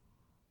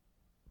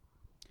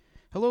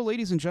Hello,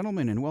 ladies and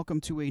gentlemen, and welcome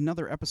to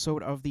another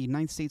episode of the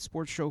Ninth State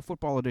Sports Show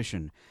Football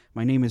Edition.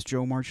 My name is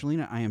Joe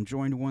Marcellina. I am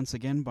joined once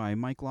again by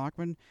Mike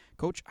Lockman.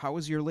 Coach, how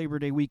was your Labor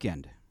Day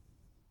weekend?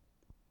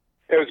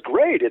 It was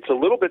great. It's a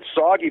little bit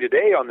soggy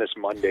today on this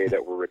Monday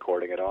that we're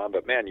recording it on,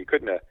 but man, you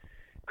couldn't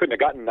have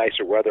gotten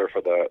nicer weather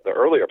for the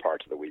earlier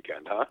parts of the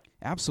weekend, huh?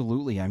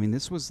 Absolutely. I mean,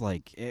 it was a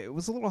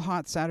little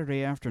hot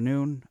Saturday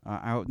afternoon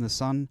out in the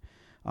sun.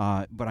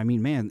 But I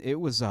mean, man, it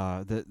was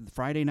the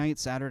Friday night,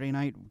 Saturday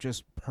night,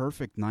 just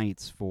perfect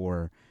nights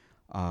for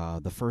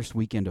the first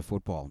weekend of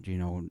football. You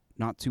know,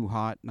 not too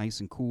hot, nice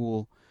and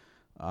cool,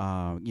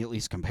 at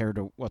least compared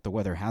to what the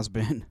weather has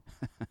been.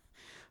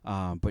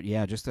 But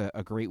yeah, just a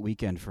great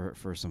weekend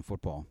for some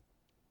football.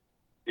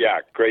 Yeah,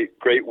 great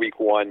week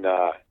one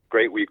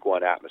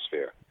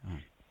atmosphere.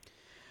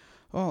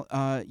 Well,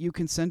 you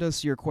can send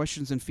us your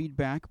questions and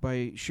feedback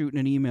by shooting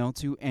an email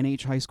to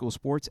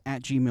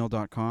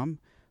nhhighschoolsports@gmail.com.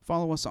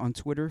 Follow us on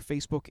Twitter,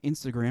 Facebook,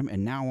 Instagram,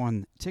 and now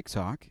on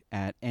TikTok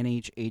at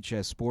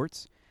NHHS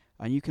Sports.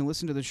 And you can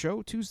listen to the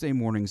show Tuesday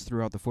mornings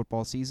throughout the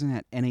football season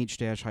at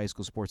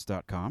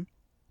nh-highschoolsports.com.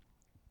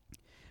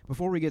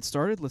 Before we get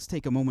started, let's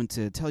take a moment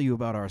to tell you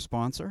about our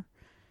sponsor.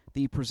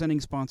 The presenting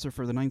sponsor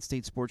for the Ninth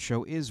State Sports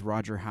Show is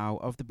Roger Howe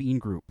of the Bean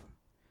Group.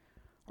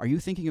 Are you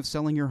thinking of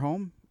selling your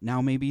home?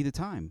 Now may be the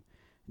time.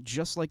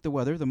 Just like the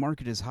weather, the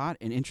market is hot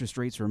and interest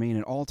rates remain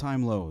at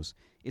all-time lows.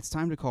 It's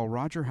time to call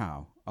Roger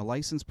Howe, a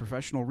licensed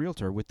professional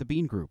realtor with the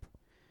Bean Group.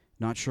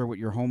 Not sure what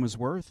your home is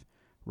worth?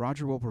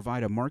 Roger will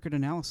provide a market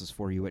analysis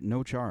for you at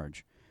no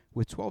charge.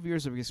 With 12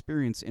 years of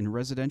experience in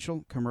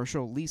residential,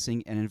 commercial,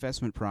 leasing, and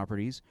investment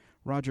properties,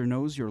 Roger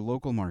knows your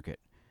local market.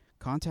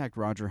 Contact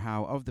Roger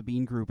Howe of the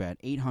Bean Group at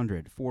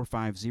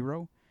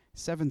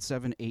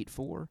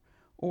 800-450-7784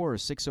 or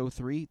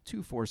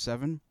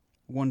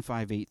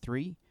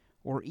 603-247-1583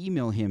 or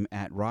email him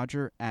at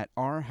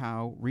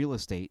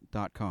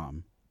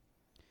roger@rhowerealestate.com.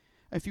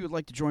 If you would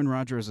like to join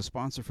Roger as a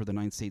sponsor for the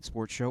Ninth State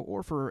Sports Show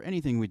or for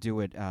anything we do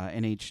at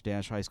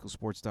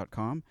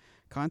nh-highschoolsports.com,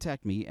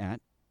 contact me at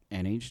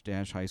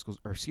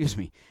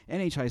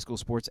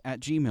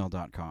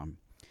nhhighschoolsports@gmail.com.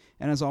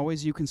 And as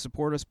always, you can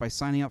support us by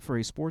signing up for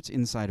a Sports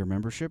Insider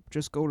membership.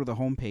 Just go to the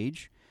home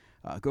page,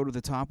 go to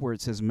the top where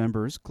it says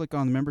Members, click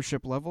on the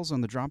membership levels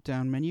on the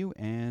drop-down menu,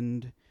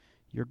 and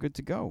you're good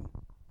to go.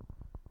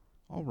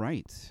 All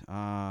right.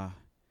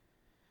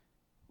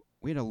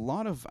 We had a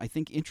lot of, I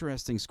think,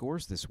 interesting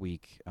scores this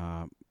week,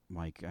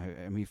 Mike.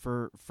 I mean,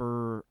 for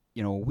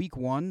week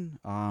one,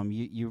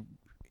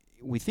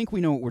 we think we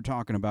know what we're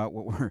talking about,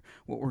 what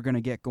we're going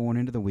to get going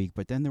into the week,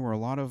 but then there were a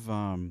lot of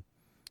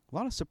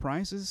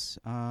surprises.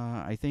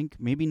 I think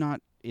maybe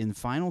not in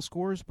final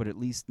scores, but at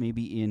least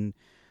maybe in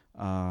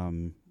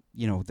the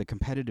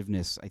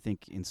competitiveness. I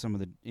think in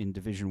in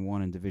Division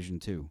I and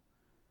Division II.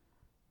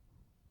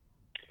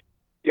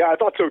 Yeah, I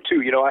thought so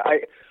too.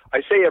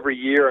 I say every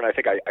year, and I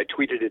think I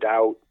tweeted it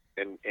out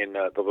in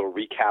the little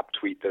recap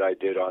tweet that I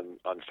did on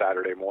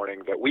Saturday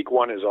morning, that week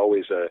one is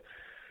always a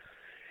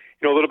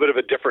little bit of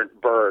a different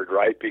bird,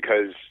 right?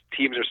 Because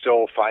teams are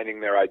still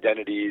finding their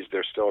identities.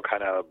 They're still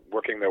kind of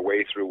working their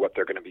way through what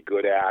they're going to be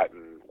good at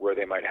and where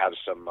they might have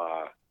some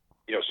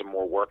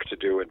more work to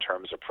do in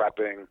terms of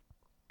prepping.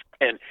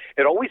 And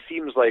it always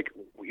seems like,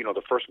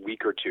 the first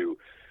week or two,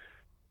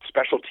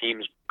 special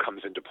teams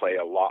comes into play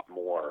a lot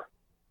more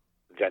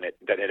than it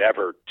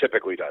ever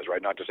typically does,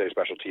 right? Not to say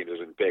special teams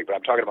isn't big, but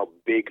I'm talking about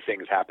big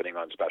things happening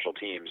on special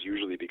teams,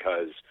 usually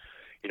because,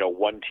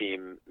 one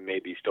team may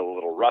be still a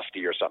little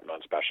rusty or something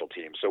on special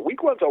teams. So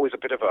week one's always a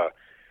bit of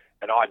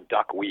an odd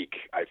duck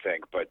week, I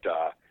think, but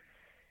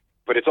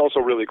it's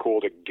also really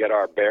cool to get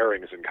our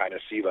bearings and kind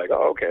of see like,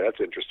 oh, okay, that's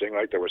interesting.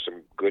 Like there were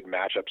some good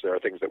matchups. There are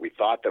things that we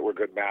thought that were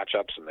good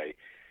matchups, and they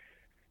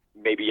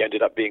maybe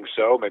ended up being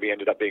so, maybe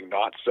ended up being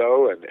not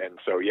so, and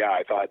so yeah,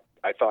 I thought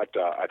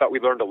we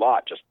learned a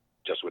lot just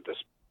with this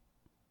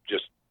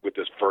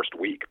first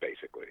week,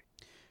 basically.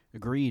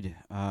 Agreed.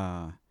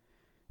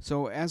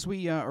 So as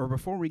we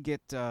before we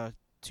get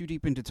too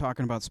deep into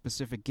talking about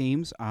specific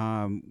games,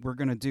 we're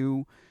going to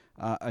do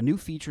a new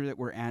feature that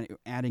we're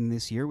adding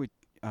this year. We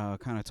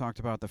kind of talked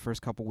about the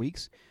first couple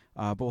weeks.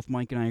 Both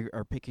Mike and I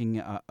are picking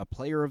a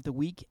player of the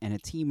week and a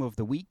team of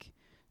the week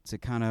to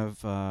kind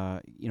of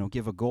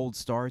give a gold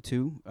star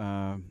to,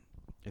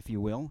 if you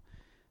will.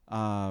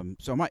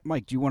 So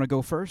Mike, do you want to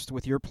go first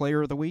with your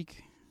player of the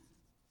week?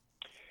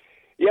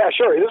 Yeah,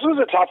 sure. This was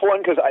a tough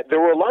one because there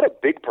were a lot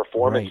of big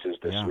performances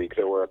this week.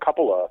 There were a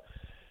couple of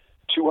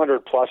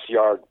 200-plus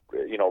yard,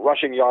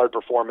 rushing yard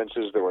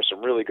performances. There were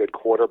some really good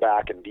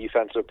quarterback and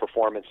defensive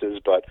performances.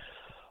 But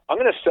I'm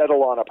going to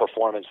settle on a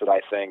performance that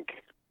I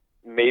think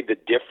made the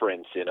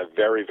difference in a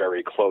very,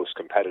 very close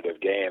competitive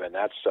game, and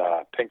that's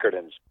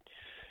Pinkerton's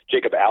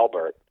Jacob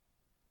Albert,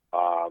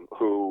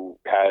 who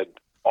had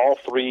all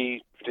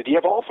three. Did he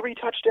have all three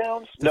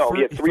touchdowns? No,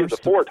 he had three of the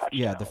four touchdowns.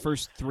 Yeah, the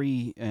first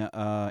three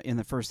in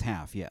the first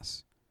half,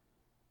 yes.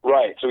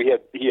 Right. So he had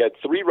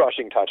three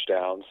rushing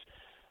touchdowns,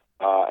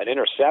 an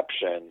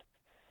interception,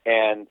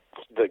 and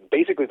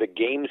basically the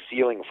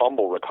game-sealing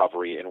fumble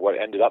recovery in what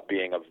ended up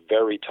being a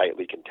very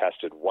tightly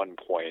contested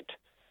one-point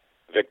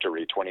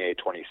victory,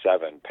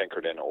 28-27,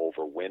 Pinkerton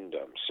over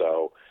Wyndham.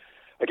 So,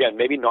 again,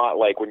 maybe not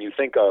like when you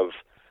think of,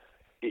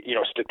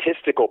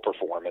 statistical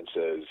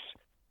performances,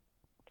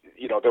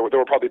 there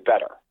were probably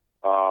better.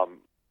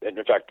 And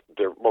in fact,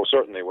 there most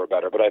certainly were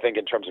better. But I think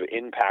in terms of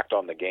impact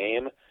on the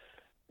game,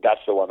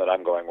 that's the one that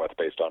I'm going with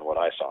based on what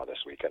I saw this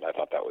weekend. I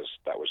thought that was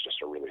just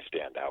a really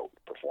standout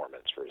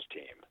performance for his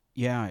team.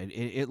 Yeah,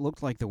 it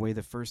looked like the way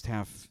the first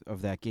half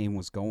of that game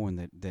was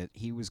going that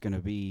he was going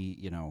to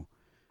be,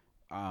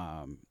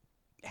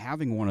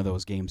 having one of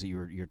those games that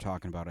you're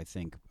talking about, I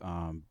think.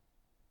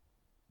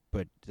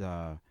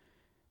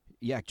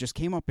 Yeah, just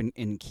came up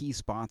in key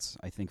spots,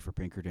 I think, for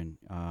Pinkerton.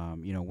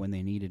 When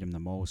they needed him the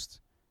most.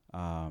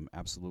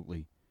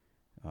 Absolutely.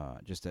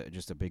 Just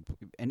a big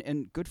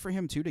and good for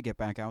him too to get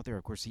back out there.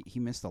 Of course, he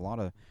missed a lot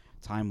of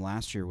time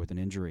last year with an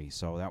injury,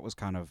 so that was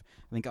kind of,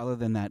 I think, other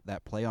than that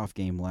playoff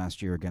game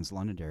last year against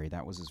Londonderry,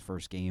 that was his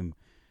first game.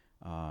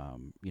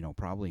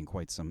 Probably in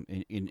quite some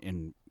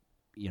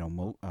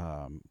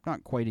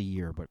not quite a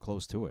year, but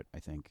close to it, I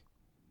think.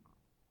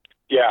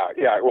 Yeah.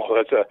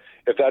 Well,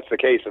 if that's the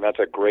case, then that's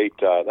a great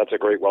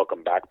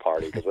welcome back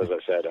party. Because as I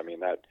said, I mean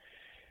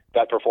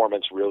that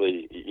performance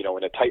really,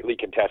 in a tightly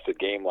contested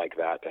game like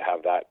that, to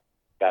have that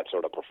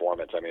sort of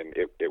performance, I mean,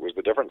 it was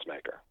the difference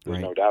maker. There's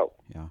right. No doubt.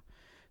 Yeah.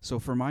 So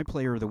for my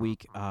player of the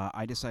week,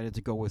 I decided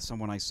to go with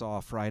someone I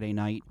saw Friday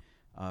night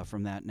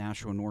from that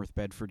Nashua North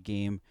Bedford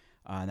game.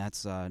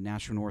 That's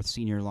Nashua North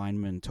senior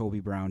lineman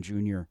Toby Brown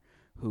Jr.,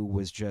 who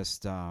was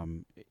just a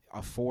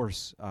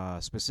force,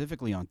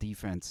 specifically on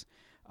defense.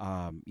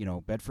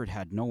 Bedford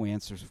had no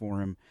answers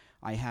for him.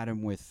 I had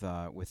him with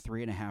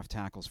 3.5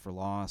 tackles for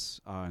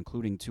loss,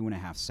 including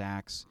 2.5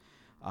 sacks.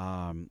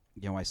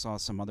 I saw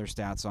some other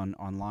stats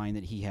online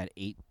that he had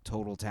 8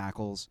 total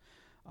tackles.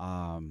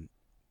 And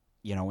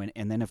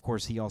then of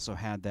course he also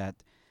had that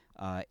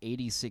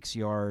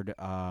 86-yard.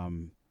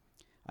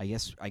 I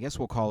guess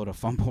we'll call it a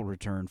fumble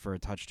return for a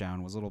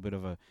touchdown. It was a little bit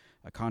of a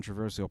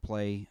controversial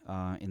play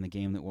in the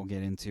game that we'll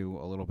get into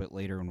a little bit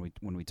later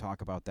when we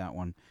talk about that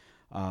one.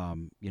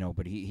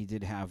 But he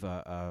did have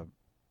a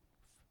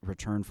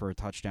return for a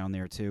touchdown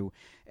there too,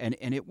 and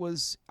it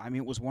was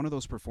one of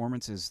those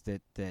performances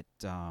that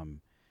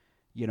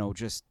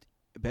just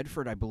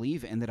Bedford, I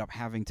believe, ended up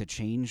having to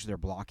change their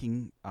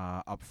blocking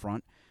up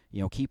front.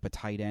 Keep a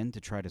tight end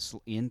to try to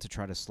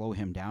slow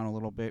him down a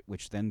little bit,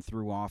 which then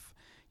threw off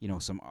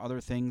some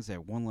other things,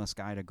 that one less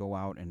guy to go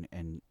out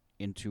and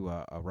into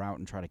a route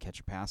and try to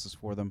catch passes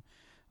for them.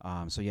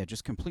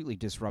 Just completely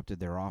disrupted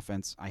their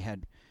offense. I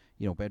had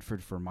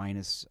Bedford for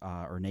minus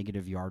or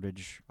negative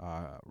yardage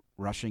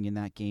rushing in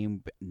that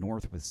game.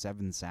 North with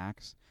 7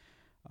 sacks.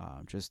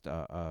 Just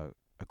a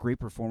great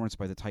performance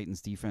by the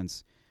Titans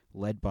defense,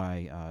 led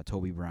by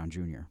Toby Brown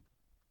Jr.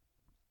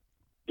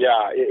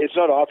 Yeah, it's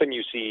not often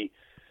you see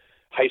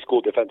high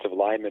school defensive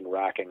linemen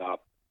racking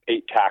up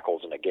 8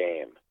 tackles in a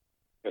game.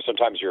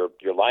 Sometimes your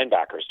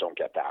linebackers don't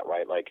get that,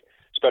 right? Like,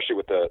 especially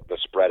with the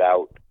spread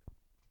out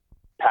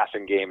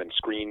passing game and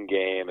screen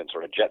game and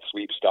sort of jet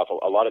sweep stuff.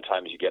 A lot of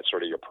times you get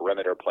sort of your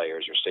perimeter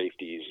players, your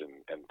safeties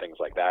and things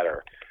like that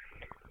are,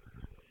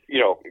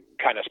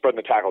 kind of spreading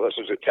the tackle.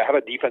 So to have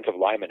a defensive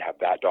lineman have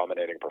that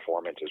dominating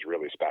performance is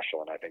really special,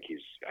 and I think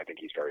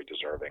he's very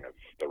deserving of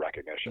the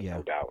recognition,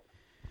 no doubt.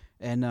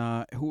 And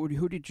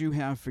who did you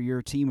have for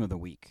your team of the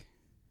week?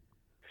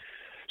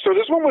 So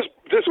this one was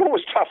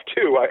tough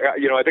too.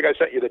 I think I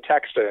sent you the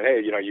text and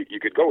hey, you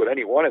could go with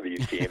any one of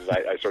these teams.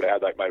 I sort of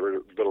had like my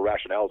little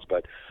rationales,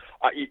 but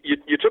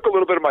you took a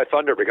little bit of my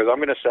thunder because I'm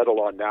going to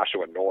settle on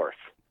Nashua North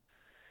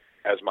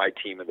as my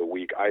team of the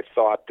week. I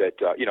thought that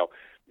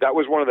that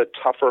was one of the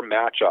tougher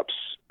matchups,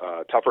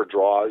 tougher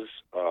draws,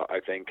 I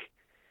think,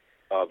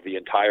 of the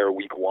entire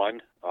week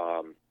one.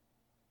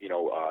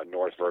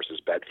 North versus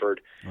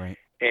Bedford. Right.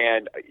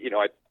 And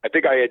I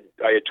think I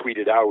had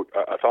tweeted out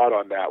a thought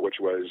on that, which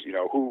was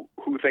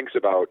who thinks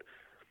about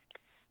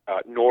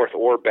North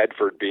or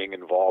Bedford being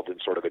involved in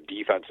sort of a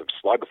defensive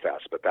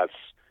slugfest, but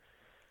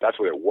that's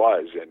what it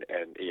was, and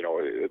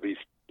at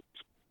least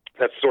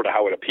that's sort of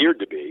how it appeared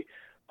to be.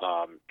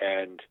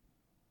 And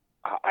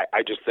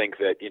I just think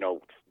that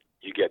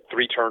you get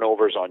 3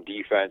 turnovers on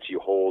defense, you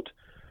hold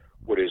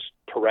what is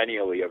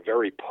perennially a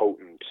very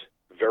potent,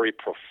 very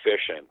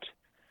proficient,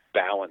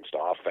 balanced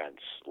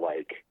offense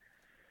like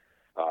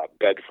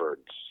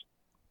Bedford's,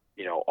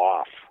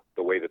 off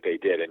the way that they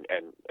did. And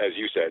as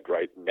you said,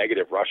 right,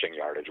 negative rushing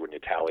yardage when you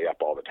tally up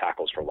all the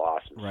tackles for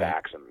loss and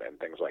sacks and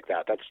things like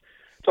that.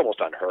 It's almost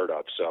unheard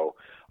of. So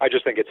I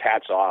just think it's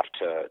hats off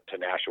to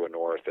Nashua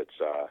North. It's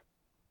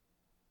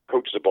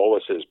Coach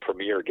Zabolis'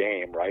 premier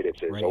game, right?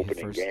 It's his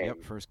opening game.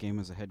 Yep, first game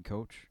as a head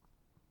coach.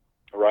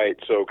 Right.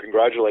 So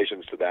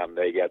congratulations to them.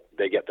 They get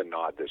the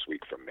nod this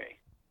week from me.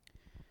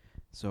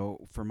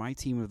 So for my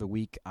team of the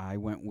week, I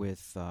went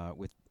with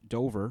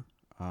Dover.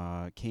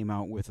 Came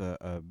out with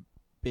a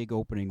big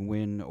opening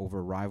win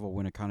over rival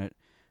Winnacunnet,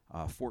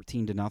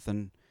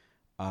 14-0.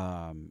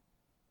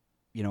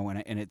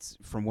 and it's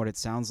from what it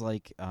sounds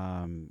like,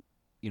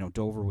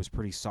 Dover was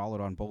pretty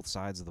solid on both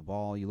sides of the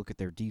ball. You look at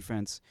their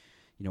defense,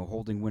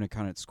 holding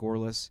Winnacunnet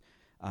scoreless,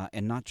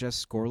 and not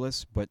just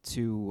scoreless, but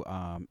to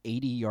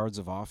 80 yards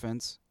of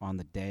offense on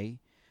the day.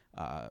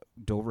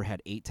 Dover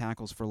had 8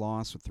 tackles for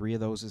loss, with 3 of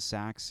those as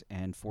sacks,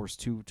 and forced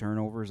 2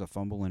 turnovers, a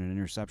fumble and an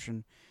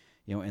interception.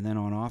 And then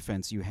on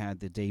offense, you had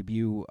the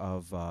debut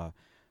of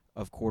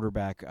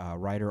quarterback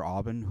Ryder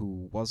Aubin,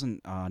 who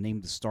wasn't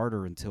named the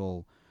starter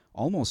until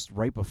almost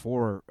right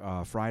before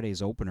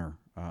Friday's opener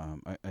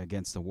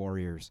against the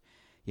Warriors.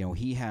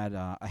 He had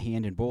a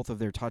hand in both of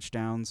their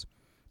touchdowns,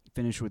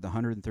 finished with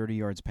 130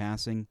 yards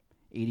passing,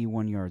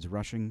 81 yards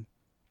rushing.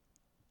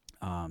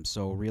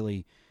 So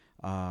really,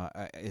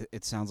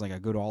 it sounds like a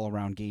good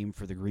all-around game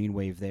for the Green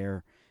Wave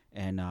there,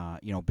 and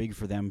big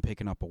for them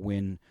picking up a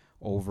win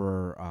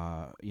over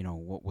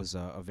what was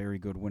a very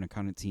good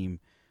Winnacunnet team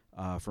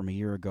from a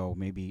year ago.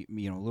 Maybe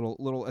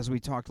little as we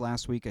talked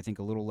last week. I think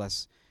a little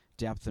less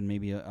depth and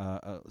maybe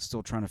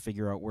still trying to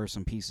figure out where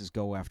some pieces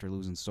go after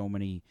losing so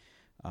many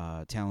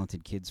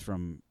talented kids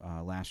from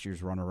last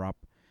year's runner-up.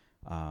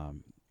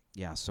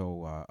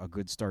 So a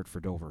good start for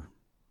Dover.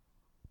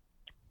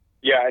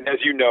 Yeah, and as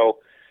you know,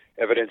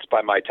 evidenced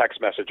by my text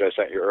message I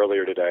sent you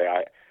earlier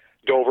today,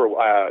 Dover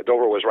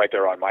was right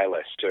there on my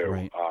list too.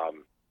 Right.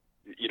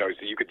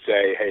 So you could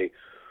say, hey,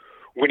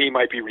 Winnie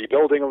might be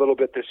rebuilding a little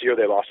bit this year.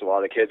 They lost a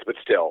lot of kids, but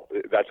still,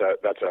 that's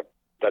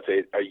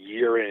a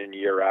year in and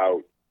year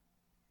out,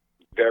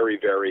 very,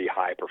 very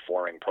high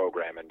performing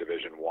program in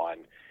Division I.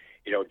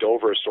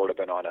 Dover has sort of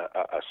been on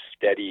a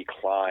steady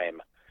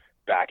climb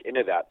back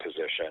into that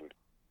position.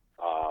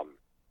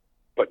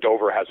 But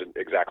Dover hasn't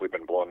exactly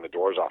been blowing the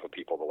doors off of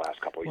people the last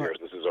couple of years.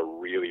 This is a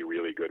really,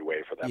 really good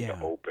way for them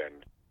to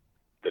open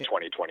the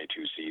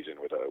 2022 season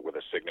with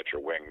a signature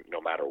wing,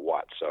 no matter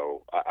what.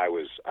 So I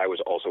was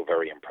also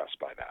very impressed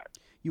by that.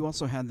 You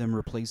also had them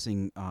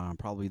replacing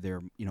probably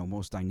their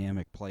most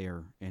dynamic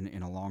player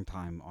in a long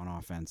time on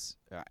offense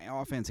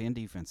and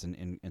defense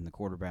in the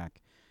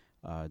quarterback,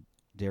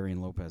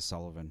 Darian Lopez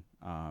Sullivan.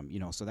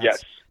 So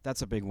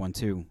that's a big one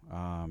too.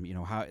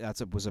 How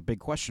was a big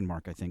question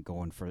mark, I think,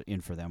 going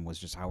for them, was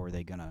just how are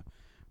they going to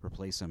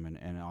replace him,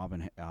 and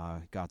Aubin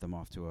got them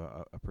off to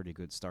a pretty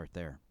good start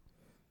there.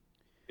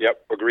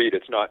 Yep, agreed.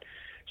 It's not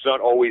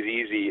always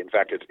easy. In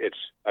fact,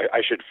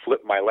 I should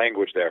flip my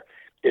language there.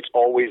 It's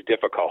always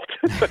difficult.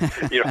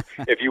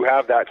 If you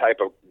have that type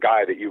of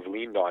guy that you've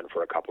leaned on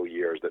for a couple of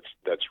years,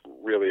 that's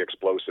really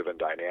explosive and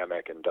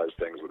dynamic and does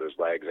things with his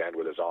legs and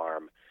with his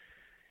arm.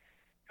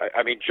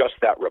 I mean, just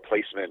that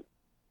replacement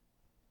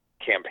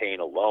campaign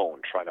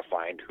alone, trying to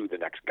find who the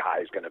next guy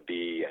is going to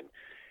be, and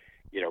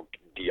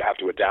do you have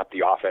to adapt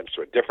the offense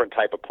to a different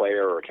type of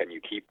player, or can you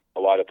keep a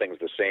lot of things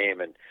the same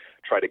and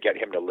try to get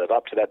him to live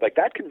up to that? Like,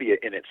 that can be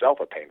in itself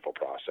a painful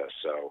process.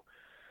 So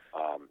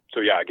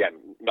yeah,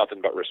 again,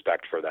 nothing but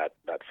respect for that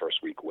first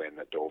week win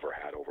that Dover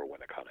had over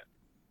Winnacunnet.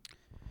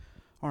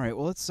 All right,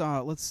 well,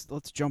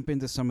 let's jump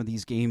into some of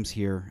these games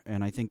here,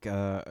 and I think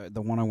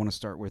the one I want to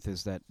start with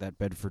is that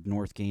Bedford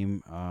North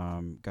game.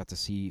 Got to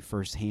see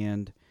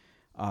firsthand.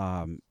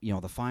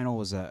 The final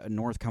was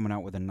North coming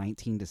out with a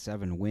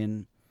 19-7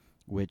 win,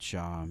 which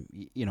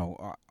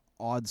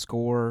odd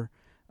score.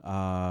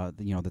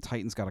 The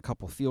Titans got a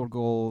couple field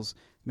goals,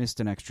 missed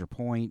an extra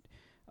point.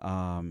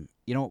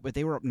 But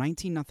they were up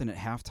 19-0 at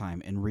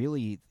halftime, and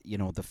really,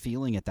 the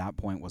feeling at that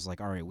point was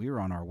like, all right, we were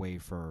on our way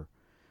for,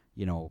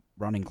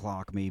 running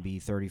clock, maybe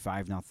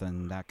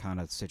 35-0, that kind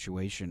of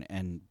situation.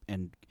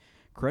 And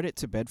credit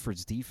to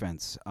Bedford's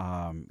defense.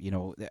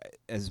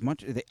 As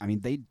much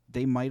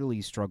they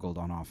mightily struggled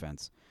on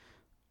offense.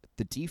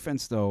 The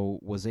defense, though,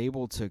 was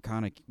able to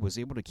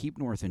keep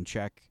North in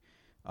check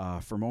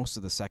for most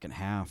of the second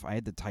half. I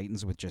had the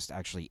Titans with just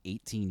actually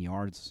 18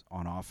 yards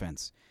on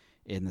offense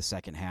in the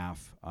second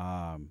half.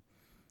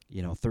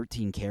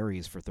 13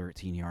 carries for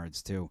 13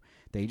 yards too.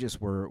 They just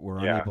were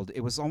unable to,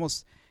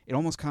 it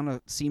almost kind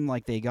of seemed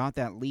like they got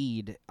that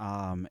lead,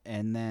 and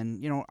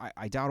then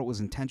I doubt it was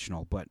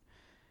intentional, but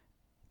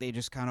they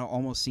just kind of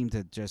almost seemed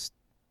to just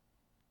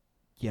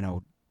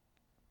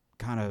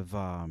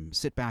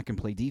sit back and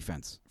play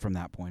defense from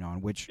that point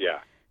on, which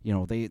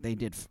they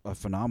did a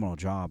phenomenal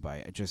job.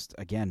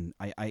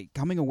 I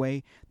coming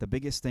away, the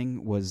biggest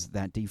thing was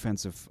that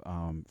defensive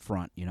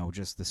front,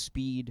 just the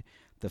speed,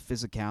 the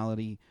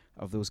physicality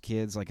of those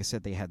kids. Like I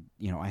said, they had,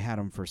 I had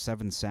them for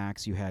 7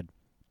 sacks. You had,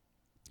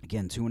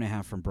 again,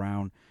 2.5 from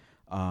Brown,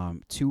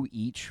 2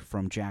 each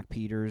from Jack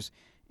Peters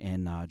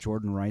and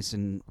Jordan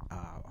Ryson.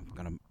 I'm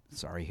going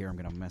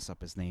to mess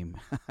up his name.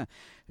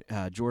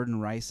 Jordan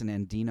Ryson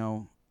and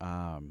Dino.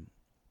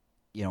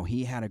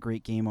 He had a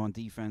great game on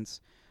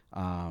defense.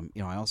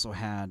 I also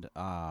had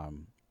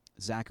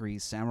Zachary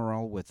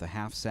Samaral with a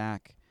half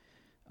sack.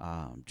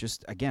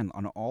 Just, again,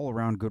 an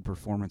all-around good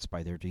performance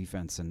by their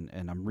defense, and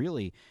I'm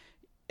really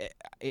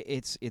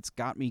it's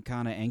got me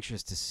kind of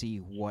anxious to see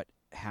what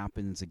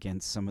happens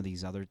against some of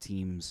these other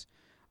teams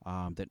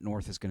that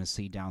North is going to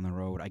see down the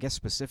road. I guess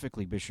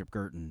specifically Bishop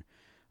Girton.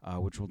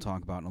 which we'll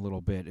talk about in a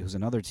little bit, who's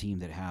another team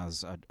that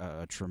has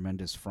a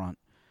tremendous front.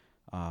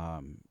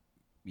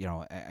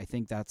 I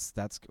think that's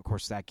of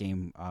course that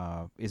game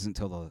isn't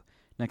until the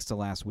next to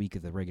last week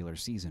of the regular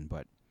season,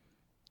 but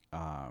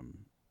I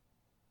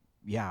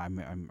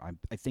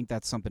think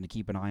that's something to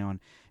keep an eye on.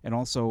 And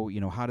also,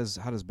 how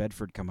does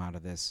Bedford come out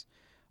of this?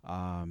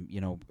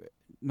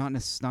 Not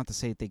to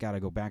say that they got to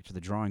go back to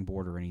the drawing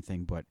board or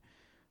anything, but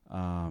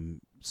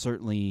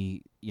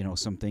certainly,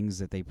 some things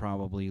that they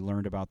probably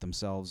learned about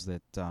themselves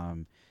that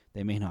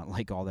they may not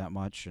like all that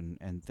much,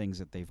 and things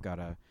that they've got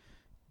to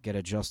get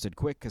adjusted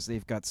quick because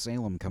they've got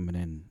Salem coming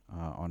in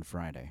on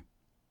Friday.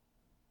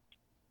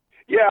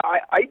 Yeah,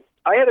 I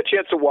had a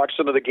chance to watch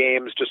some of the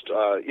games, just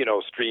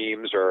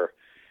streams or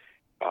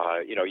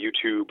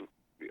YouTube,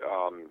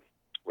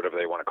 whatever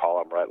they want to call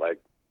them, right? Like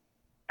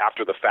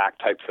after the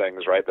fact type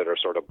things, right? That are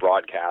sort of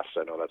broadcasts.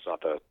 I know that's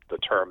not the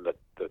term that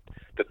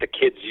the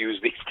kids use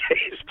these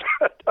days,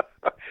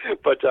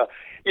 but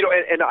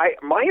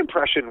my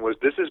impression was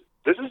this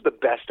is the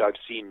best I've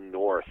seen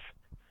North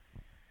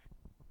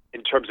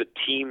in terms of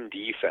team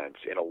defense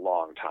in a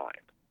long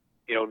time.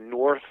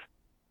 North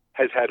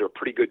has had a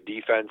pretty good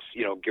defense,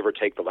 give or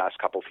take the last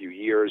few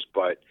years,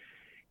 but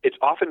it's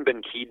often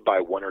been keyed by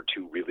one or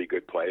two really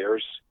good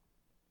players.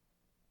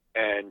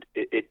 And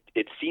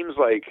it seems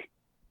like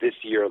this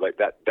year, like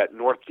that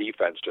North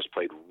defense just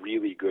played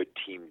really good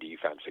team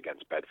defense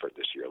against Bedford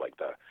this year. Like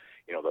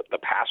the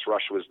pass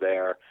rush was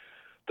there,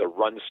 the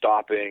run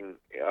stopping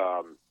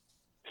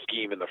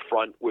scheme in the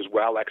front was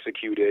well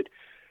executed.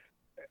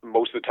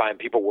 Most of the time,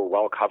 people were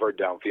well covered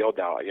downfield.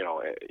 Now,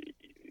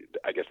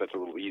 I guess that's a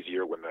little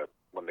easier when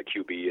the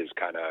QB is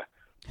kind of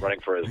running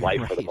for his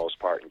life for the most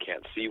part and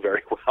can't see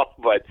very well.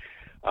 But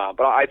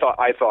I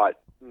thought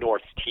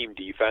North's team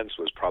defense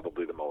was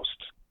probably the most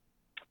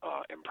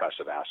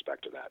impressive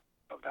aspect of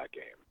that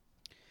game.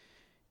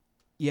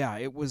 Yeah,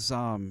 it was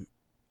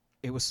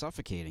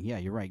suffocating. Yeah,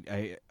 you're right.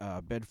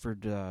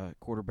 Bedford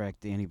quarterback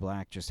Danny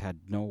Black just had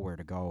nowhere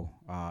to go.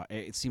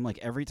 It seemed like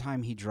every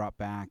time he dropped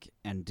back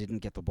and didn't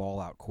get the ball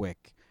out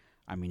quick,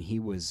 I mean, he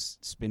was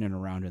spinning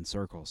around in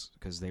circles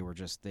because they were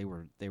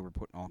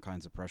putting all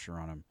kinds of pressure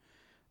on him.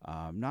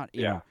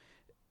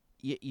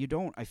 You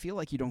don't. I feel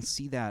like you don't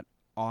see that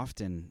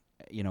often,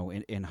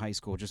 in high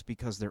school, just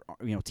because there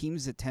are,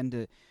 teams that tend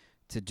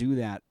to do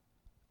that,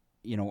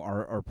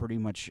 are pretty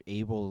much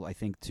able, I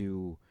think,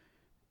 to,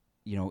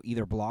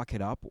 either block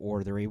it up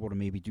or they're able to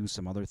maybe do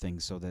some other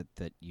things so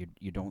that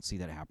you don't see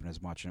that happen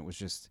as much. And it was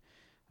just,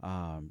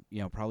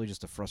 probably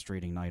just a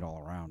frustrating night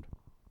all around.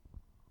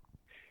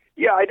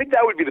 Yeah, I think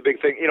that would be the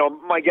big thing.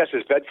 My guess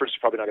is Bedford's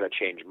probably not going to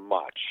change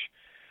much.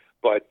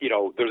 But,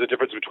 there's a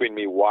difference between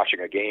me watching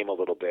a game a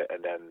little bit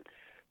and then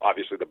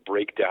obviously the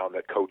breakdown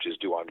that coaches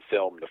do on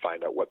film to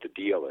find out what the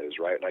deal is,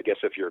 right? And I guess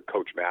if you're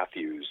Coach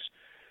Matthews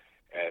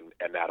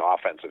and that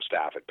offensive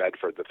staff at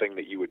Bedford, the thing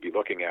that you would be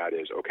looking at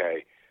is,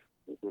 okay,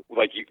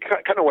 like you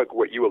kind of like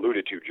what you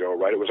alluded to, Joe,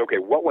 right? It was, okay,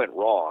 what went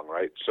wrong,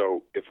 right?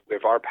 So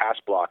if our pass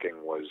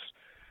blocking was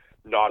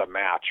not a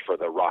match for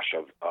the rush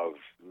of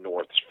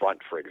North's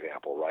front, for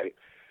example, right?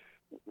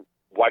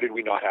 Why did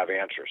we not have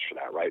answers for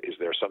that, right? Is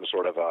there some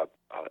sort of a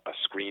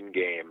screen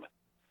game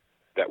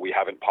that we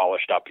haven't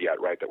polished up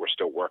yet, right, that we're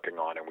still working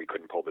on and we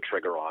couldn't pull the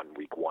trigger on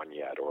week one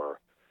yet? Or,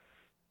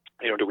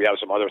 do we have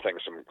some other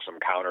things, some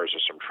counters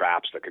or some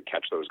traps that could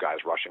catch those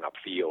guys rushing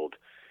upfield,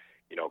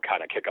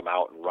 kind of kick them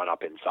out and run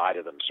up inside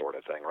of them sort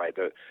of thing, right?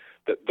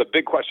 The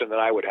big question that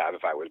I would have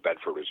if I was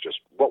Bedford was just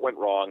what went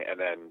wrong, and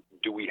then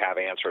do we have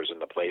answers in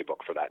the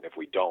playbook for that? And if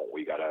we don't,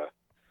 we gotta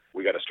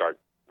start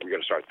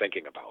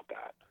thinking about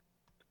that.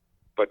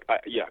 But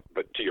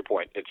but to your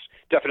point, it's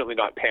definitely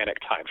not panic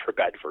time for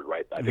Bedford,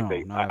 right? I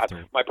think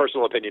my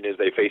personal opinion is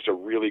they faced a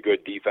really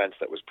good defense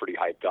that was pretty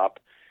hyped up,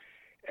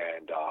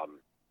 and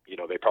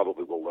they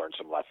probably will learn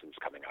some lessons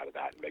coming out of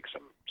that and make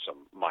some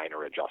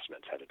minor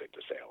adjustments headed into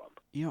Salem.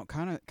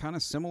 Kind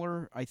of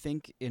similar, I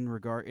think,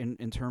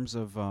 in terms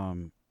of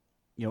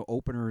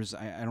openers.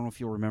 I don't know if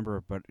you'll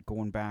remember, but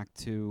going back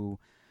to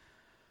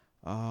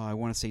I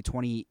want to say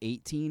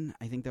 2018.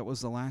 I think that was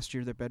the last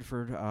year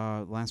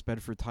that last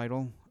Bedford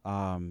title.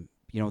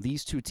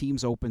 These two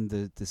teams opened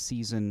the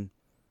season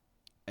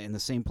in the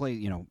same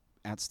place,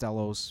 at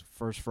Stellos,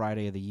 first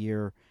Friday of the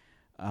year.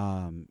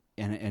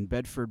 And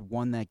Bedford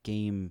won that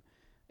game.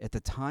 At the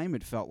time,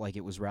 it felt like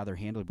it was rather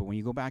handled, but when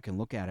you go back and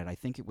look at it, I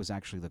think it was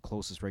actually the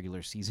closest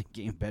regular season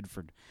game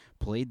Bedford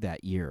played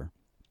that year.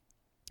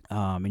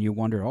 And you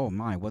wonder, oh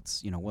my,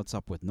 what's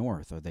up with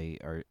North?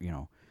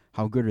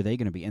 How good are they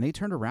going to be? And they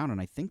turned around,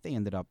 and I think they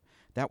ended up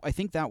I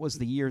think that was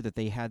the year that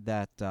they had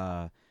that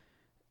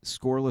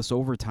scoreless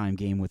overtime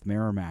game with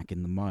Merrimack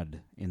in the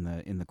mud in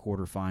the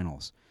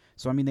quarterfinals.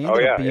 So I mean, they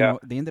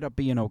ended up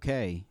being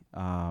okay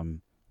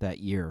that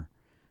year.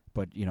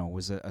 But, it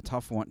was a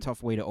tough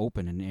way to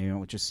open, and,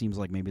 it just seems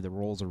like maybe the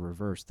roles are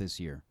reversed this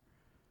year.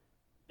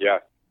 Yeah.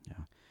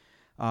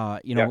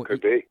 Yeah. Could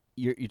be.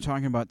 You're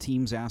talking about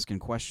teams asking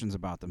questions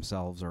about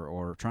themselves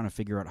or trying to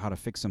figure out how to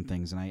fix some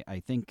things, and I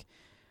think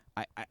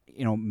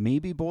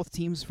maybe both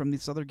teams from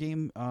this other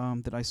game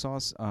that I saw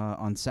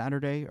on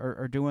Saturday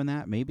are doing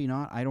that. Maybe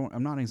not.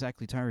 I'm not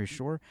exactly entirely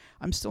sure.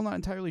 I'm still not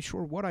entirely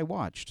sure what I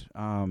watched.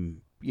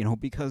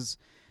 Because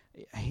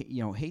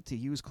hate to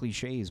use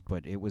cliches,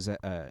 but it was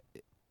a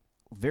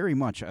very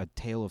much a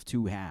tale of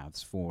two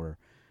halves for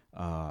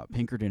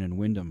Pinkerton and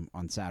Wyndham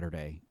on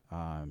Saturday.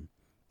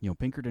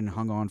 Pinkerton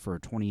hung on for a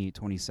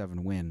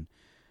 28-27 win,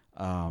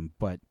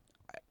 but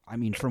I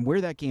mean, from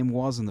where that game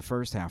was in the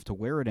first half to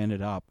where it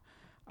ended up,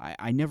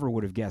 I never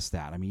would have guessed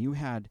that. I mean, you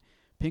had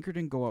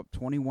Pinkerton go up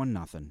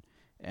 21-0,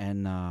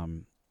 and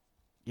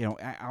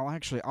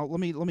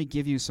let me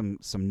give you some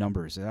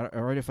numbers. Is that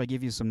all right if I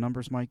give you some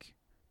numbers, Mike?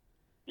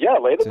 Yeah,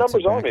 lay the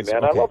numbers on me,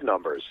 man. Okay. I love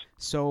numbers.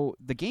 So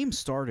the game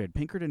started.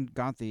 Pinkerton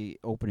got the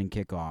opening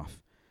kickoff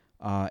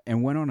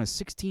and went on a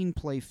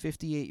 16-play,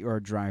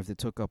 58-yard drive that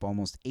took up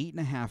almost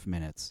 8.5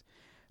 minutes.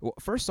 Well,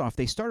 first off,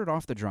 they started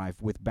off the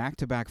drive with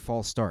back-to-back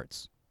false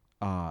starts.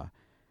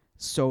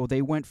 So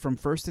they went from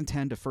 1st and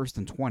 10 to 1st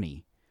and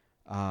 20,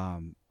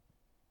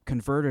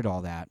 converted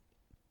all that.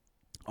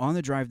 On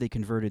the drive, they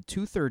converted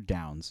 2 third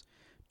downs,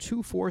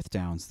 2 fourth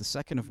downs, the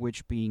second of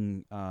which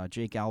being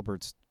Jake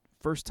Albert's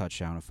first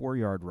touchdown, a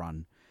 4-yard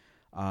run,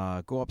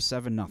 go up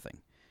 7-0.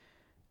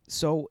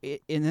 So,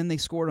 and then they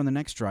scored on the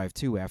next drive,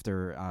 too,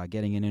 after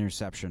getting an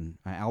interception.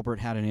 Albert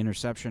had an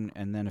interception,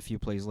 and then a few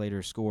plays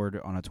later scored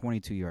on a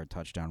 22-yard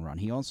touchdown run.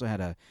 He also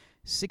had a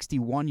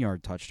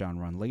 61-yard touchdown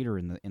run later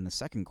in the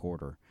second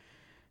quarter.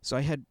 So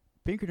I had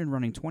Pinkerton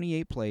running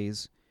 28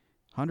 plays,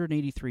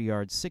 183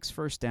 yards, 6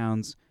 first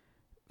downs,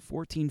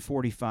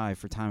 14:45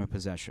 for time of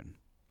possession.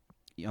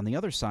 On the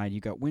other side, you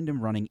got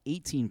Wyndham running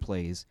 18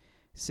 plays,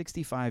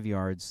 65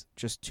 yards,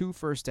 just 2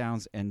 first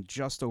downs, and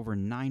just over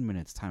 9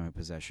 minutes time of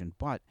possession.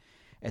 But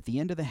at the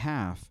end of the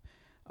half,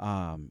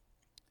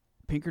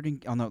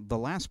 Pinkerton, on the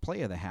last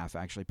play of the half,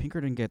 actually,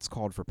 Pinkerton gets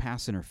called for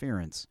pass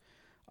interference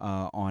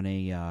on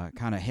a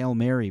kind of Hail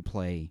Mary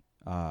play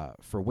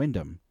for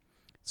Wyndham.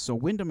 So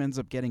Wyndham ends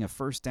up getting a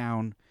first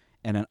down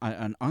and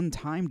an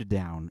untimed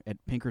down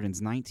at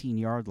Pinkerton's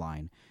 19-yard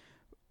line,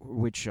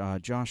 which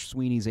Josh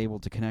Sweeney's able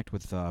to connect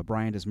with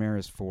Brian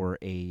Desmarais for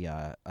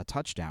a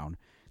touchdown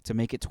to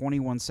make it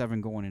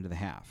 21-7 going into the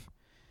half.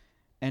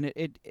 And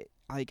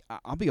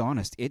I'll be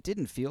honest, it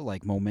didn't feel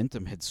like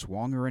momentum had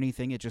swung or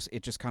anything. It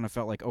just kind of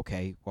felt like,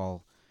 okay,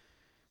 well,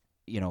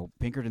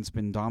 Pinkerton's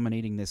been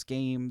dominating this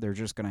game. They're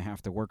just going to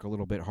have to work a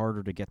little bit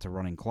harder to get to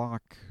running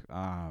clock.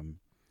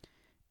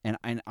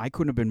 And I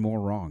couldn't have been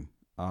more wrong.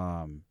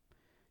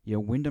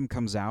 Wyndham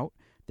comes out.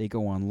 They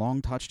go on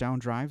long touchdown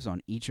drives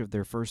on each of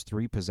their first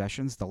 3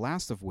 possessions, the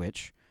last of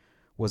which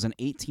was an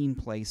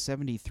 18-play,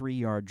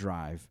 73-yard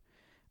drive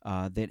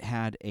that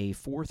had a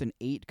 4th and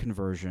 8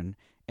 conversion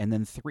and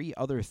then 3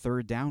 other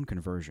third down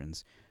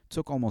conversions.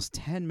 Took almost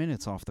 10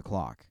 minutes off the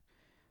clock.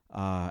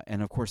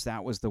 And, of course,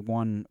 that was the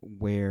one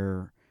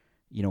where,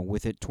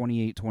 with it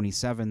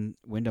 28-27,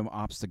 Wyndham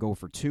opts to go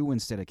for 2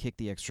 instead of kick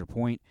the extra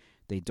point.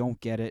 They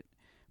don't get it.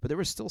 But there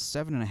was still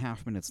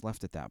 7.5 minutes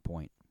left at that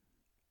point.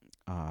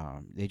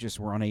 They just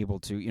were unable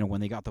to,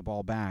 when they got the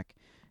ball back,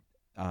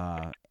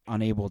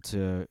 unable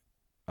to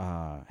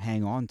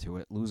hang on to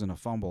it, losing a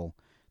fumble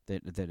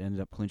that ended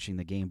up clinching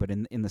the game. But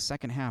in the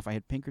second half, I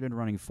had Pinkerton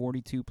running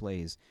 42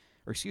 plays,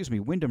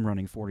 Wyndham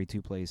running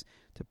 42 plays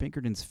to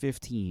Pinkerton's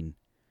 15.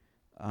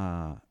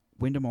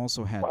 Wyndham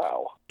also had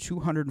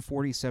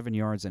 247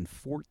 yards and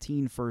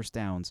 14 first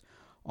downs,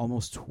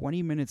 almost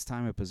 20 minutes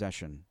time of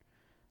possession.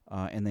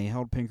 And they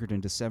held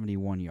Pinkerton to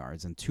 71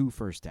 yards and 2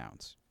 first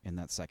downs in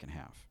that second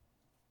half.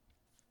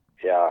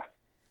 Yeah.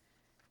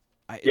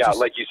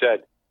 Like you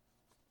said,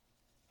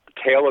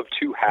 tale of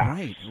two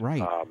halves.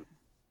 Right.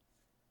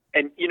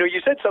 And,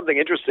 you said something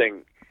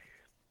interesting,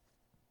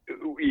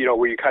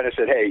 where you kind of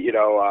said, hey,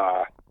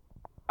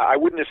 I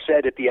wouldn't have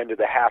said at the end of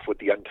the half with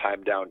the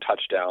untimed down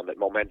touchdown that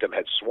momentum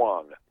had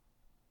swung.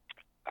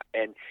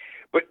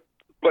 But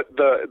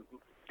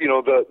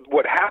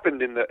what happened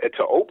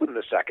to open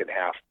the second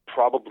half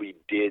probably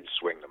did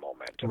swing the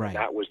momentum. Right. And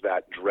that was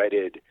that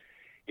dreaded,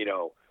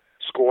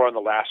 score on the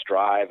last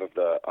drive of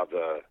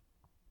the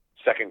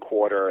second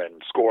quarter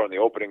and score on the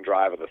opening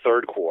drive of the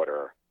third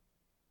quarter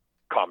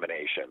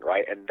combination,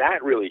 right? And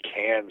that really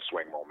can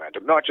swing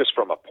momentum, not just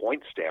from a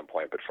point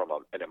standpoint, but from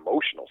an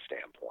emotional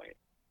standpoint.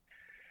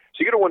 So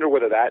you got to wonder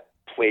whether that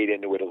played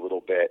into it a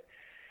little bit.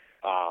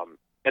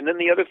 And then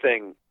the other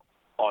thing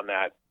on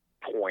that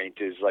point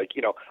is I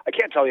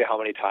can't tell you how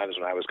many times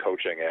when I was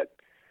coaching at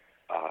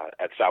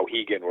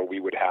Sauhegan where we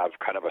would have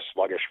kind of a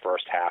sluggish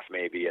first half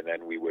maybe, and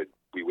then we would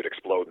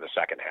explode in the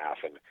second half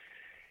and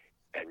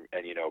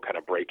kind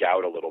of break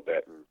out a little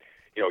bit. And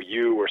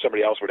you or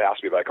somebody else would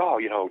ask me like,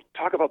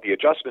 talk about the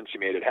adjustments you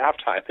made at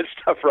halftime and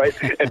stuff, right?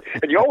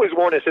 and you always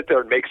want to sit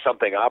there and make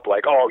something up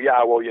like,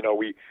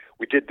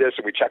 we did this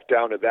and we checked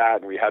down to that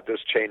and we had this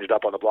changed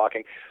up on the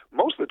blocking.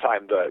 Most of the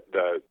time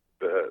the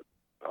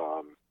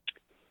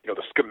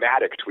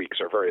schematic tweaks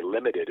are very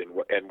limited,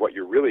 and what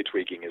you're really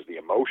tweaking is the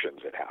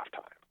emotions at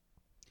halftime.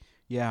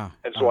 Yeah.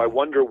 And so I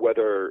wonder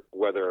whether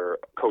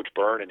Coach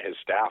Byrne and his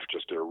staff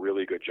just did a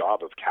really good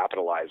job of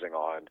capitalizing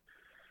on,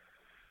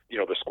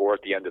 the score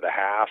at the end of the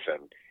half,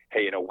 and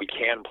hey, we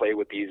can play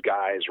with these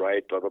guys,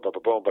 right? Blah blah blah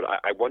blah blah. But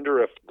I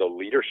wonder if the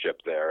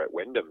leadership there at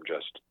Wyndham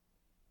just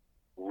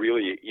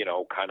really,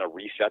 kind of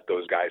reset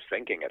those guys'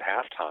 thinking at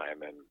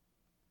halftime, and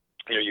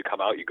you come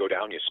out, you go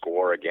down, you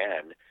score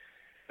again,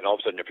 and all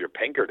of a sudden, if you're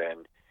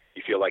Pinkerton,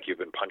 you feel like you've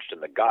been punched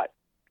in the gut,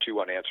 2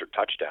 unanswered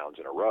touchdowns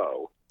in a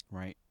row.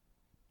 Right.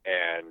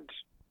 And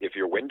if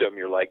you're Wyndham,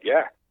 you're like,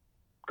 yeah,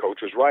 coach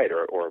was right,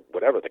 or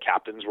whatever. The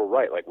captains were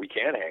right. Like, we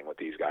can hang with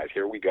these guys.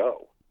 Here we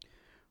go.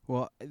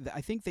 Well,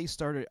 I think they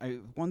started.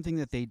 One thing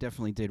that they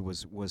definitely did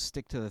was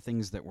stick to the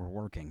things that were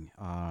working.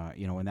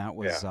 And that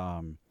was,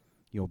 a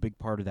big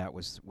part of that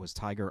was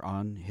Tiger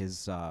on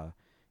his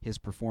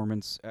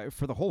performance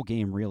for the whole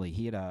game. Really,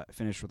 he had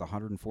finished with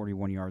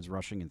 141 yards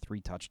rushing and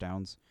 3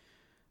 touchdowns,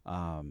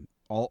 all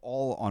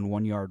on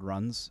 1-yard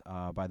runs.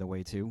 By the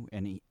way, too,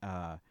 and he.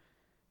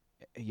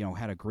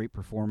 Had a great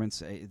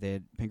performance.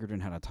 Pinkerton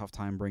had a tough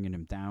time bringing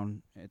him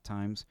down at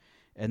times,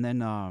 and then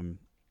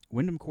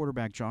Wyndham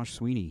quarterback Josh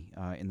Sweeney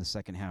in the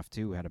second half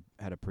too had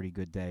a pretty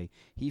good day.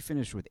 He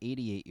finished with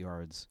 88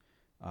 yards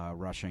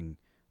rushing.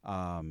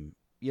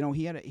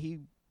 He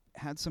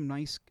had some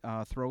nice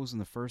throws in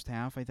the first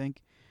half, I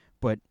think,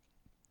 but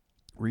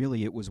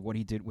really it was what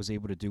he was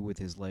able to do with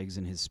his legs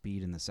and his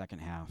speed in the second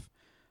half,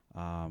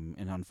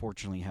 and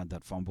unfortunately had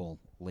that fumble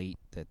late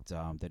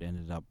that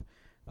ended up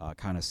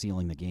kind of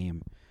sealing the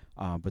game.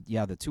 But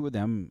yeah, the two of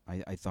them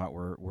I thought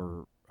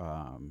were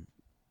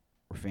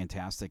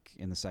fantastic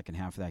in the second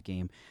half of that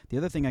game. The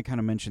other thing I kind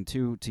of mentioned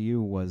to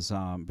you was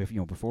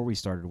before we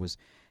started was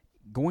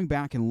going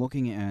back and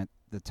looking at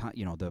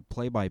the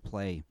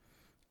play-by-play.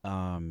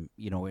 In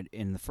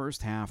the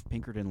first half,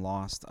 Pinkerton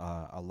lost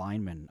a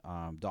lineman.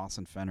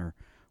 Dawson Fenner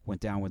went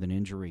down with an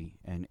injury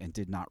and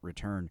did not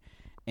return.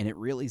 And it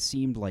really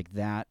seemed like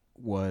that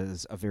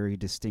was a very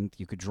distinct,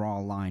 you could draw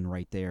a line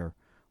right there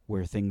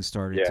where things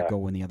started to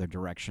go in the other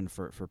direction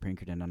for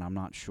Pinkerton. And I'm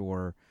not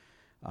sure,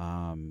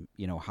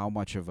 how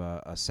much of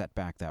a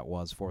setback that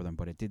was for them,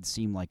 but it did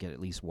seem like it, at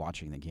least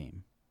watching the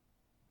game.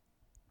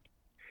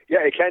 Yeah,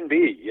 it can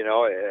be.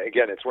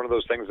 Again, it's one of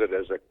those things that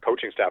as a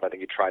coaching staff, I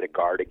think you try to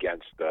guard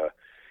against the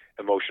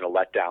emotional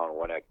letdown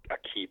when a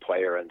key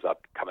player ends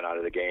up coming out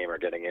of the game or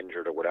getting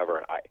injured or whatever.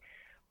 And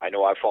I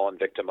know I've fallen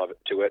victim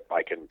to it.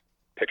 I can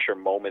picture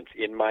moments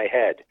in my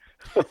head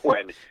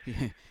when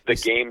the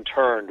game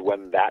turned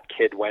when that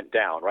kid went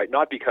down, right?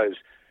 Not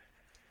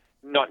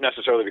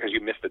necessarily because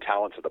you missed the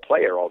talents of the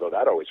player, although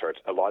that always hurts.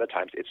 A lot of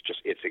times it's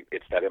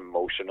that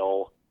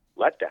emotional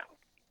letdown.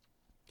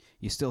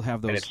 You still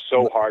have those, and it's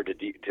so hard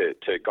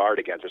to guard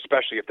against,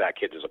 especially if that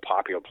kid is a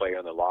popular player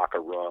in the locker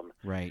room.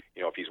 Right.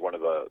 If he's one of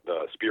the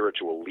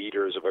spiritual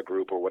leaders of a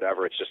group or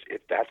whatever. It's just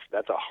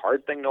that's a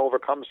hard thing to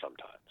overcome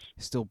sometimes.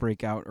 Still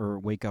break out or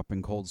wake up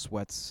in cold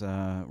sweats,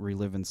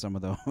 reliving some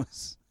of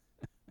those.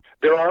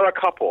 There are a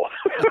couple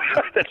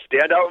that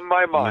stand out in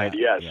my mind.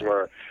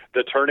 Where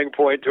the turning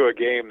point to a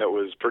game that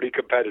was pretty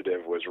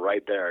competitive was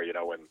right there.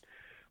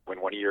 When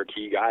one of your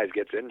key guys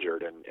gets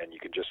injured, and you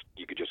could just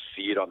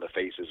see it on the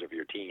faces of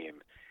your team,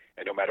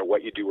 and no matter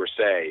what you do or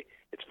say,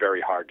 it's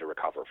very hard to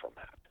recover from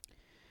that.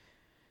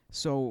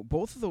 So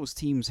both of those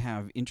teams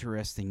have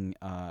interesting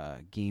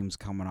games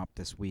coming up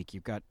this week.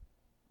 You've got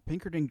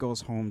Pinkerton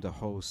goes home to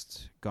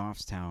host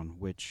Goffstown,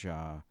 which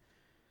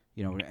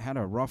it had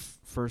a rough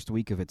first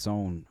week of its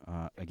own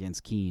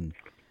against Keene.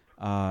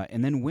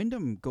 And then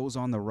Wyndham goes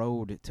on the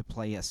road to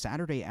play a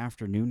Saturday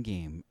afternoon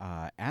game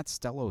at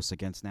Stellos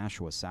against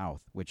Nashua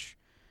South, which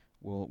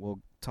we'll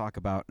talk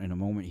about in a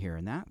moment here.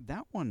 And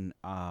that one,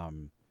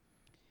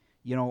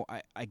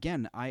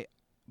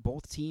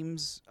 both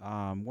teams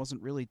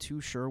wasn't really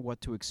too sure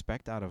what to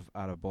expect out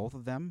of both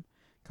of them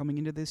coming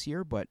into this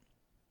year, but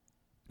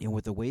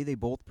with the way they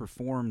both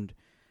performed,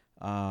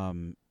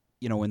 in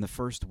the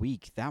first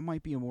week, that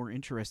might be a more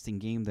interesting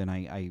game than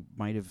I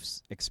might have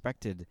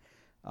expected.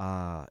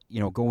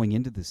 Going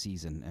into the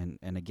season.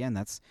 And again,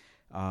 that's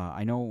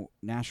I know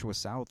Nashua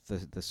South,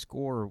 the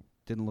score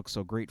didn't look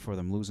so great for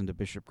them, losing to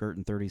Bishop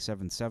Girton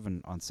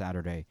 37-7 on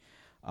Saturday.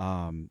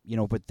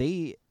 But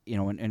they,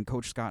 and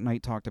Coach Scott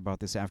Knight talked about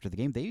this after the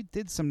game, they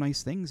did some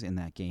nice things in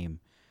that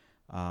game.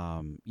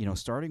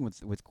 Starting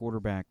with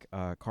quarterback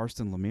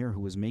Karsten Lemire,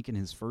 who was making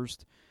his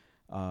first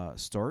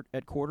start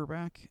at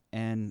quarterback,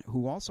 and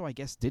who also, I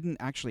guess, didn't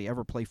actually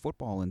ever play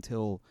football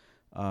until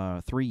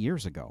 3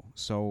 years ago.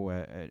 So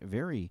a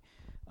very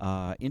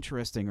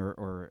interesting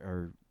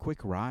or quick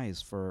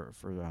rise for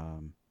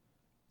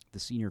the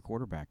senior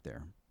quarterback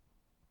there.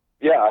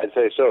 Yeah, I'd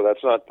say so.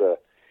 That's not the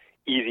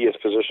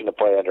easiest position to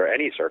play under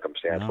any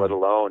circumstance, let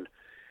alone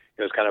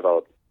it's kind of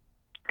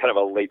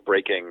a late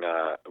breaking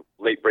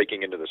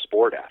into the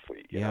sport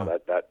athlete.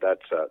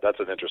 That's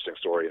an interesting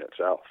story in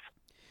itself.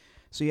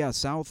 So yeah,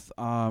 South,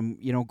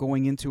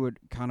 going into it,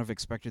 kind of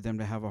expected them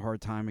to have a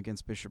hard time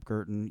against Bishop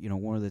Girton.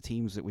 One of the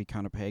teams that we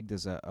kind of pegged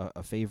as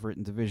a favorite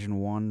in Division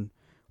I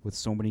with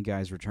so many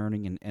guys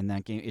returning, and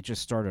that game, it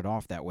just started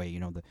off that way.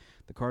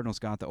 The Cardinals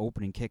got the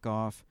opening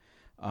kickoff,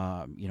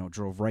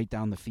 drove right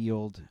down the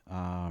field.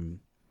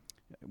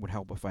 It would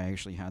help if I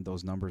actually had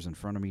those numbers in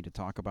front of me to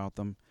talk about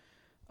them.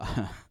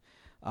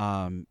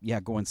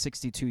 Going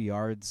 62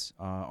 yards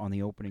on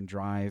the opening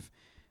drive.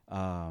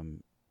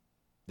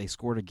 They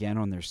scored again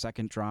on their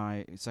second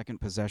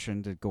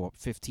possession to go up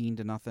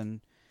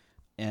 15-0,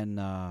 and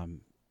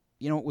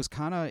it was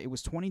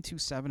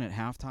 22-7 at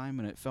halftime,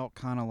 and it felt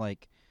kind of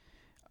like,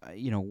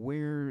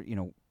 where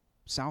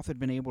South had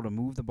been able to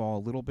move the ball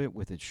a little bit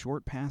with its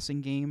short passing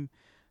game,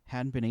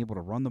 hadn't been able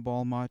to run the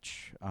ball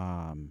much.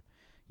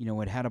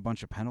 It had a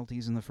bunch of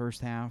penalties in the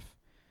first half,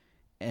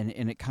 and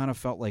it kind of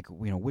felt like,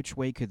 which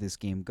way could this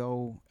game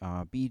go?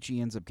 BG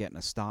ends up getting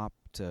a stop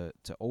to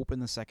open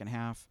the second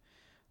half.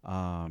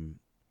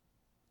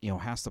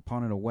 Has to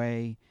punt it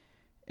away.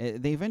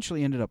 They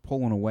eventually ended up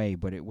pulling away,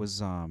 but it was,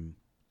 they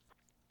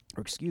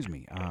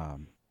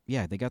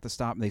got the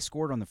stop. They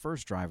scored on the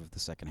first drive of the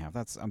second half.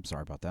 I'm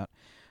sorry about that.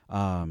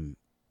 Made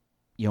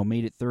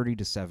it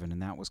 30-7,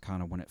 and that was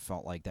kind of when it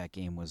felt like that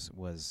game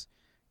was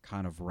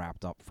kind of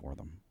wrapped up for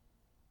them.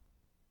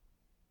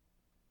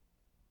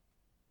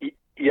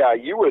 Yeah,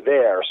 you were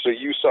there, so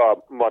you saw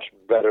much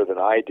better than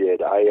I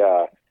did.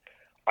 I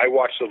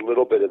watched a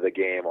little bit of the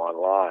game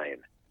online,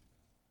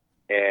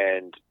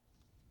 and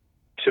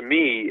to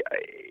me,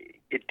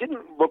 it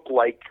didn't look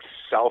like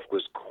South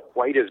was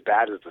quite as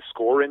bad as the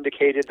score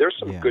indicated. There's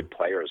some good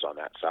players on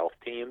that South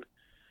team.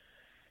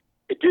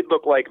 It did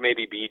look like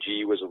maybe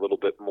BG was a little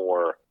bit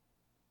more,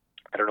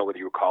 I don't know whether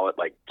you would call it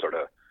like sort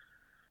of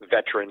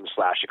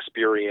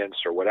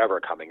veteran/experience or whatever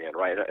coming in,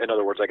 right? In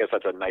other words, I guess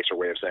that's a nicer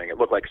way of saying it. It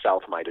looked like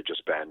South might have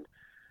just been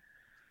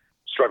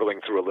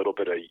struggling through a little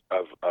bit of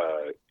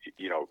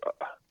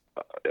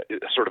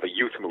sort of a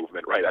youth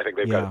movement, right? I think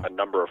they've got a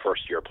number of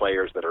first-year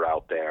players that are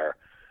out there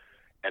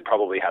and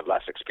probably have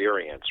less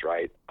experience,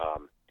 right?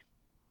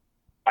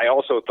 I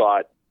also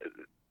thought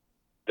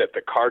that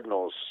the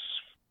Cardinals,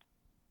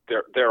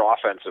 their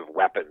offensive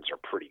weapons are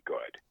pretty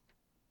good.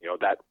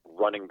 That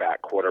running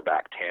back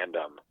quarterback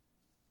tandem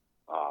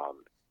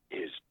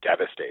is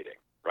devastating,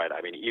 right?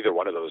 I mean, either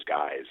one of those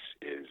guys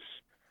is,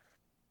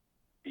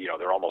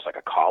 they're almost like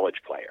a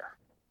college player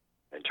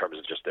in terms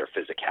of just their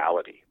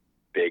physicality.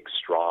 Big,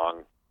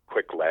 strong,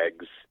 quick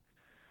legs.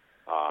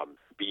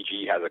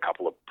 BG has a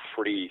couple of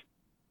pretty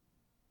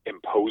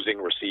imposing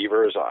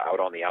receivers out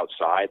on the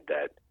outside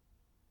that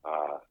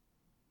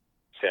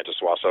Santos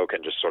Suaso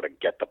can just sort of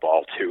get the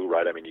ball to,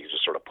 right? I mean, you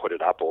just sort of put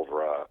it up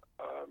over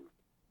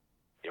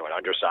an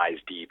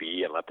undersized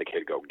DB and let the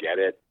kid go get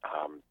it.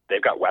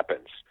 They've got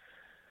weapons.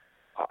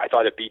 I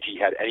thought if BG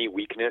had any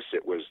weakness,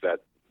 it was that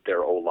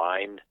their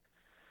O-line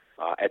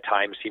at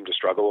times seemed to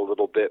struggle a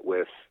little bit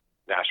with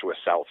Nashua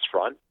South's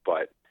front,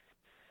 but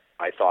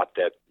I thought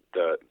that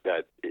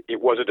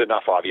it wasn't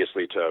enough,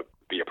 obviously, to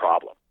be a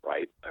problem,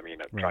 right? I mean,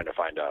 I'm trying to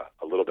find a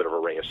little bit of a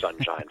ray of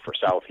sunshine for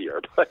South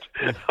here, but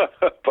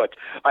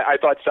I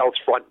thought South's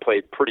front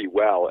played pretty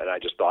well, and I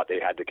just thought they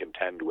had to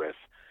contend with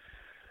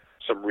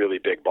some really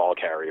big ball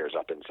carriers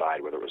up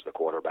inside, whether it was the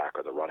quarterback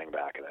or the running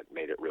back, and it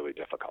made it really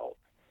difficult.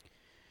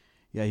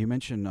 Yeah, you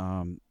mentioned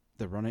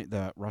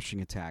the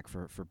rushing attack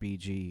for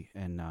BG,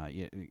 and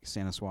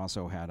Santos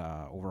Suaso had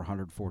over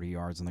 140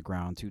 yards on the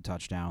ground, 2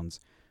 touchdowns,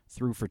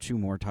 threw for 2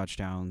 more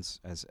touchdowns.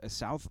 As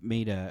South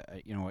made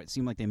it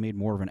seemed like they made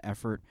more of an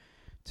effort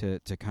to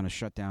kind of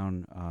shut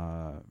down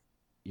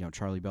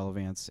Charlie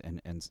Bellavance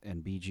and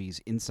BG's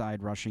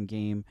inside rushing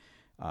game.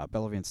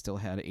 Bellavance still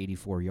had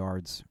 84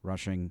 yards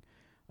rushing.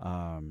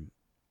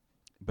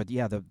 But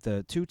yeah,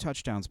 the 2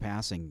 touchdowns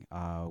passing,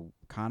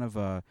 kind of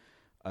a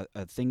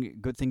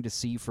good thing to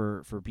see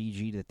for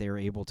BG, that they're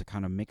able to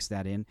kind of mix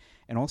that in,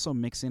 and also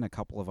mix in a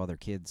couple of other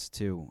kids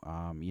too.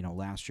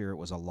 Last year it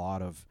was a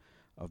lot of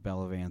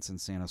Bellavance and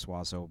Santos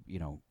Suaso,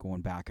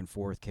 going back and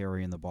forth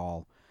carrying the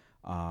ball.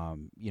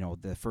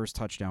 The first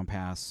touchdown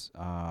pass,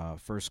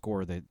 first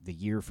score of the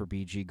year for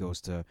BG goes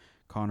to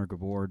Connor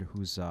Gabord,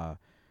 who's a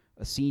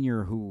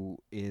senior who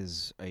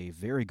is a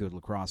very good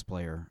lacrosse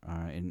player,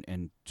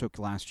 and took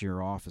last year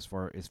off, as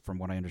far as from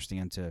what I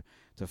understand, to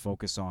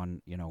focus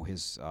on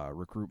his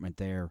recruitment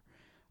there.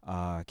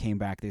 Came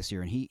back this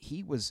year, and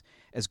he was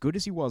as good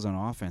as he was on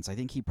offense. I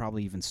think he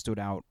probably even stood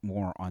out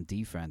more on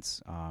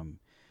defense.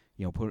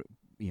 Put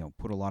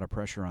a lot of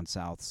pressure on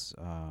South's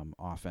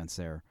offense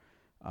there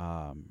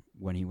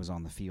when he was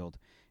on the field.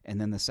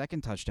 And then the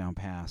second touchdown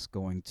pass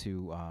going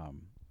to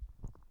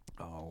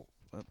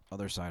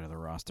other side of the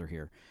roster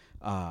here,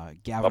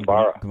 Gavin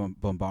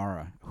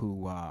Bombara,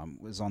 who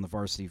was on the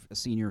varsity, a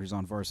senior who's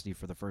on varsity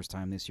for the first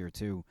time this year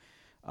too.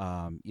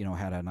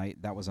 Had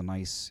that was a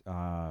nice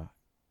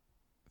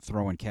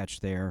throw and catch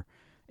there,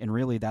 and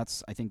really I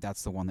think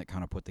that's the one that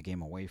kind of put the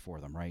game away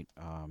for them, right?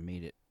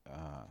 Made it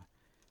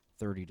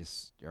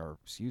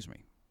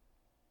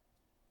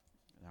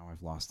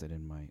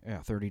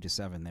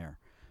 30-7 there.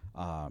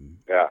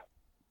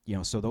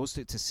 So those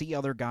to see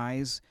other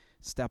guys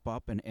step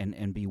up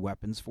and be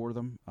weapons for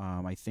them,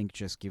 I think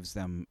just gives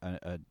them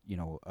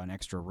an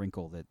extra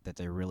wrinkle that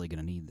they're really going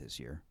to need this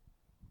year.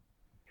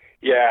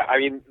 Yeah, I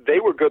mean, they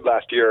were good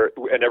last year,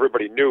 and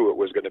everybody knew it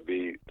was going to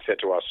be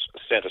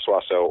Santa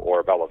Suaso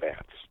or Bella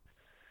Vance.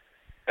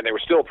 And they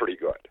were still pretty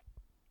good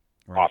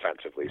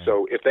offensively. Right.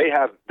 So if they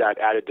have that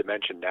added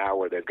dimension now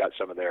where they've got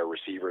some of their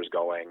receivers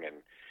going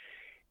and,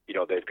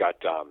 they've got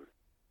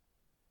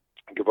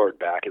Gabbard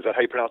back. Is that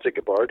how you pronounce it,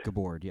 Gabbard?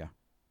 Gabbard, yeah.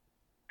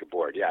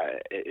 Gabbard, yeah.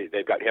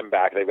 They've got him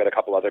back. They've got a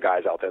couple other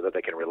guys out there that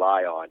they can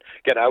rely on.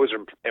 Again, I was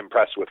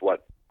impressed with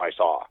what I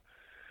saw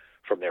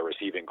from their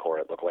receiving core.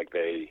 It looked like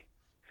they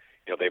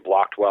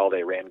blocked well.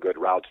 They ran good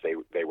routes.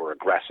 They were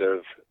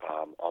aggressive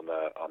on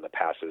the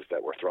passes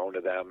that were thrown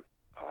to them,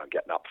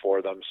 getting up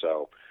for them.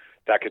 So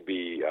that could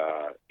be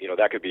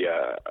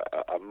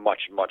a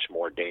much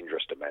more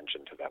dangerous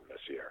dimension to them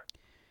this year.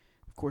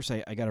 Of course,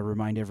 I got to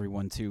remind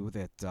everyone too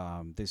that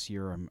this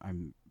year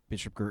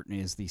Bishop Guertin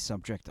is the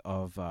subject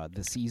of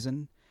the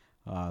season.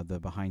 The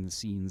behind the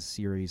scenes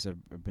series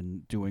I've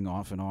been doing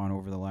off and on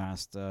over the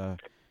last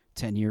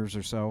 10 years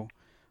or so.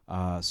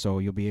 So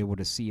you'll be able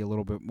to see a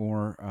little bit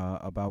more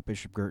about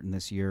Bishop Guertin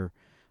this year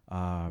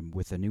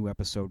with a new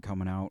episode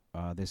coming out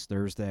this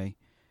Thursday.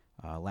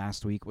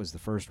 Last week was the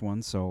first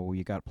one, so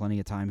you got plenty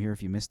of time here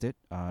if you missed it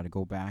to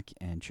go back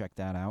and check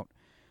that out.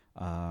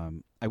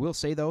 I will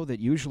say, though, that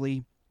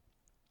usually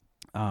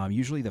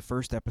the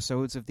first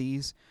episodes of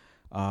these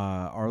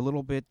are a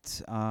little bit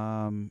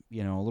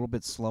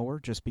slower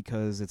just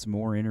because it's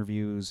more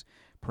interviews,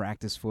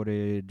 practice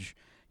footage.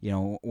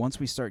 Once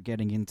we start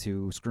getting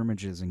into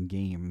scrimmages and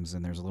games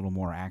and there's a little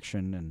more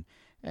action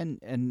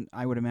and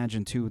I would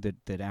imagine too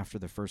that after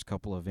the first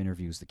couple of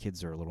interviews the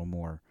kids are a little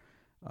more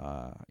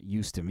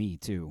used to me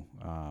too,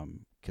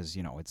 because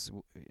it's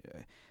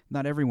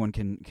not everyone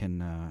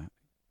can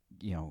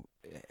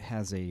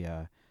has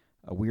a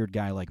weird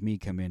guy like me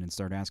come in and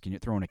start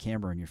throwing a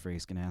camera in your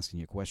face and asking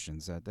you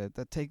questions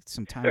that takes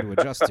some time to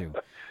adjust to,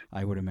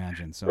 I would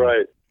imagine. So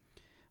right.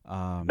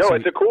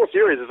 It's a cool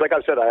series. It's like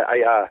I said,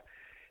 I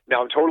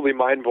now I'm totally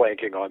mind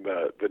blanking on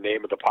the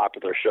name of the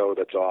popular show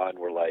that's on.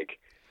 Where like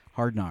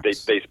Hard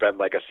Knocks. They spend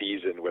like a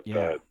season with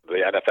the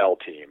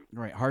NFL team.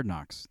 Right, Hard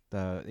Knocks,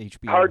 the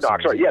HBO. Hard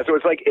Knocks, series. right? Yeah, so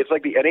it's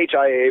like the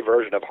NHIAA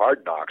version of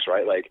Hard Knocks,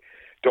 right? Like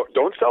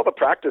don't sell the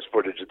practice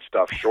footage and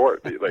stuff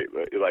short.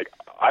 like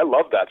I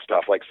love that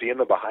stuff. Like seeing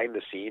the behind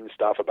the scenes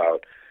stuff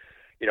about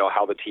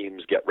how the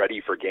teams get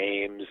ready for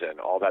games and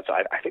all that. So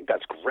I think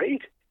that's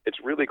great. It's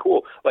really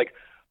cool. Like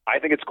I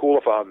think it's cool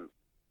if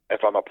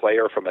I'm a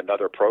player from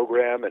another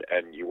program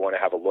and you want to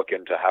have a look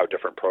into how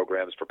different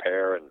programs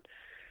prepare and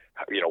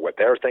what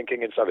they're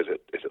thinking and stuff. Is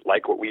it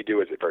like what we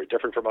do? Is it very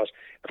different from us?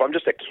 If I'm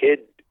just a kid,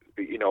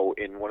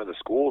 in one of the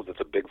schools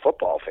that's a big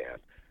football fan,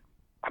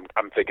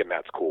 I'm thinking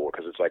that's cool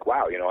because it's like,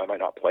 wow, I might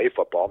not play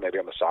football. Maybe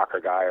I'm a soccer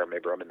guy or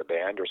maybe I'm in the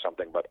band or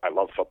something, but I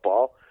love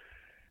football.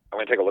 I'm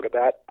going to take a look at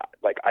that.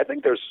 Like, I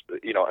think there's,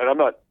 and I'm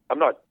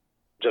not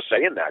just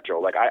saying that, Joe.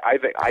 Like, I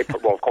think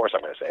well, of course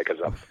I'm going to say it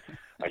because I'm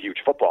a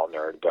huge football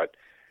nerd, but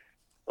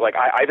like,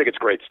 I think it's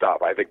great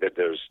stuff. I think that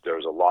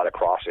there's a lot of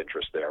cross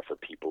interest there for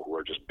people who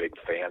are just big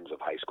fans of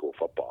high school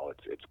football.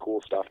 It's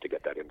cool stuff to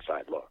get that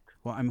inside look.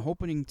 Well, I'm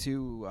hoping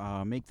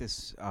to make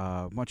this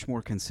much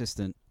more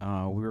consistent.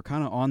 We were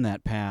kind of on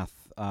that path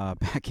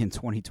back in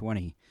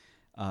 2020.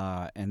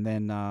 And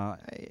then I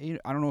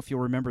don't know if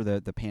you'll remember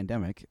the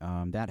pandemic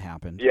that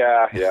happened.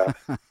 Yeah.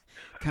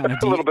 kind of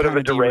a little bit of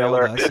a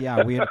derailer. Us.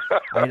 Yeah, we had.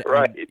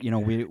 Right.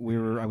 We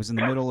were. I was in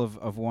the middle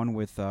of one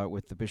with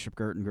the Bishop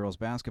Guertin girls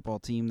basketball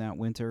team that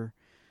winter.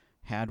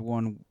 Had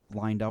one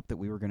lined up that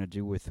we were going to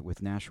do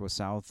with Nashua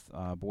South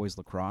boys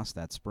lacrosse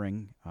that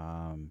spring.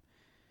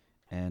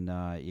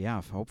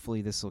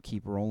 Hopefully this will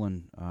keep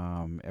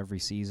rolling every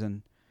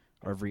season,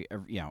 or every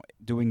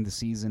doing the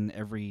season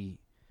every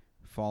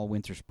fall,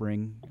 winter,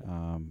 spring.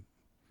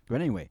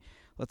 But anyway,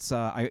 let's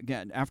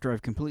after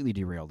I've completely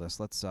derailed us,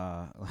 let's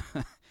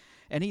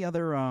any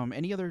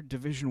other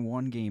Division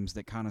I games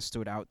that kind of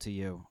stood out to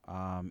you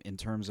in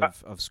terms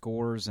of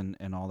scores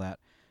and all that,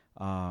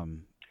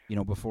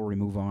 before we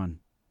move on.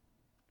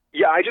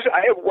 Yeah, I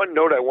have one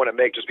note I want to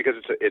make just because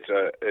it's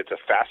a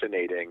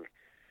fascinating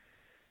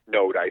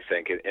note, I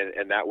think,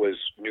 and that was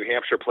New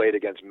Hampshire played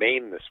against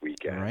Maine this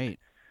weekend. Right.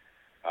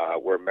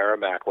 Where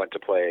Merrimack went to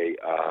play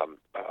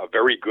a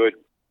very good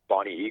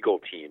Bonnie Eagle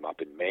team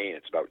up in Maine.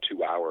 It's about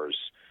 2 hours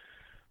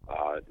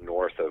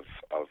north of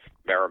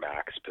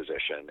Merrimack's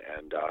position,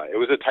 and it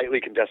was a tightly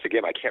contested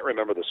game. I can't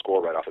remember the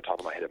score right off the top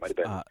of my head. It might have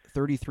been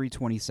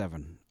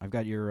 33-27. I've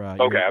got your.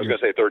 Okay, I was going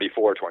to say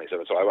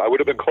 34-27, so I would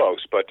have been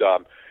close, but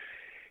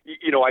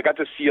I got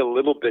to see a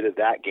little bit of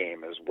that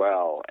game as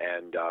well,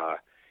 and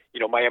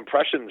my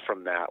impression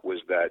from that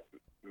was that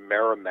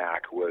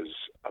Merrimack was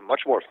a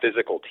much more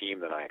physical team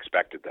than I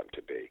expected them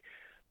to be.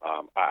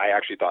 I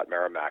actually thought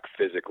Merrimack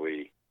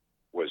physically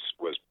was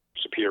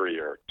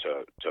superior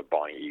to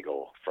Bonnie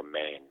Eagle from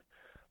Maine.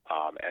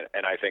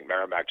 And I think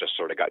Merrimack just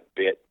sort of got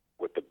bit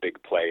with the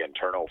big play and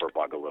turnover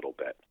bug a little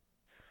bit.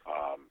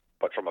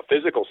 but from a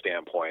physical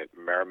standpoint,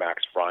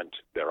 Merrimack's front,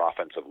 their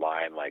offensive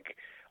line, like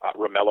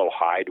Romello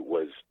Hyde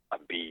was a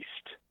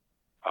beast.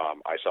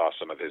 I saw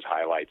some of his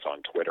highlights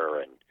on Twitter,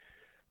 and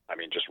I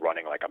mean, just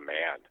running like a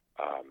man.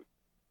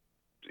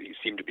 He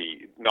seemed to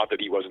be, not that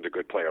he wasn't a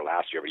good player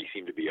last year, but he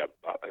seemed to be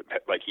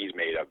like he's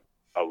made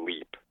a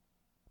leap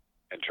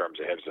in terms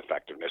of his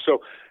effectiveness. So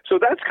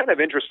that's kind of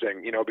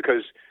interesting,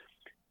 because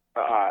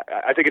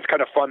I think it's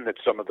kind of fun that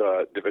some of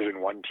the Division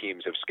I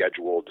teams have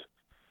scheduled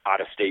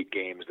out-of-state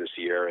games this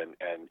year, and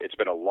it's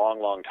been a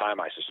long, long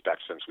time, I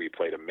suspect, since we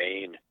played a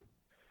Maine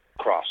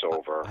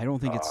crossover. I don't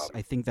think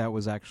I think that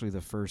was actually the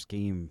first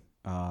game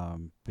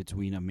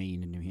between a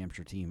Maine and New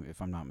Hampshire team,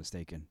 if I'm not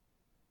mistaken.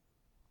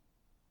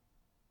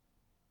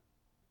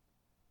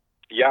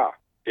 Yeah,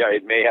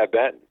 it may have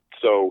been.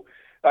 So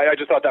I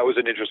just thought that was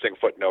an interesting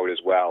footnote as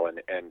well, and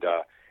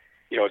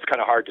it's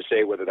kind of hard to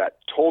say whether that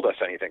told us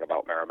anything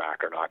about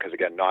Merrimack or not, because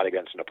again, not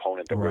against an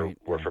opponent that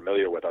we're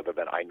familiar with, other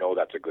than I know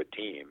that's a good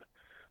team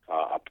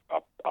up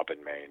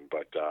in Maine,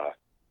 but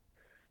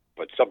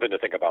something to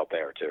think about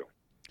there too.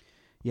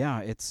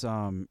 Yeah, it's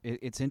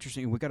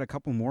interesting. We got a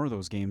couple more of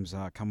those games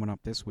coming up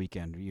this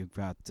weekend. You've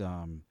got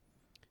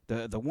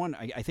the one.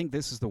 I think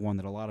this is the one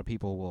that a lot of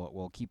people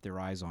will keep their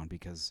eyes on,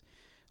 because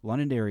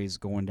Londonderry is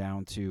going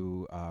down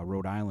to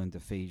Rhode Island to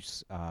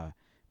face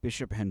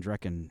Bishop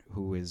Hendricken,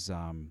 who is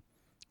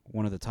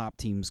one of the top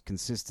teams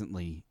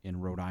consistently in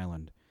Rhode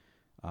Island.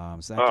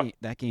 So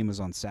that game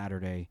is on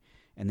Saturday.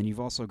 And then you've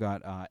also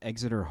got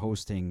Exeter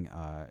hosting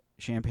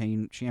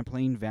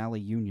Champlain Valley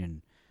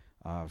Union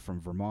from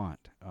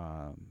Vermont,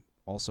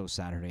 also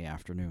Saturday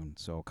afternoon.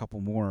 So a couple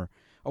more.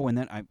 Oh, and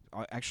then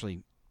I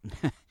actually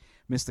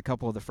missed a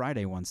couple of the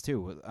Friday ones,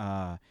 too.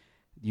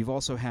 You've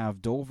also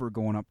have Dover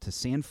going up to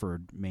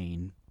Sanford,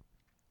 Maine,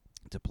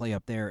 to play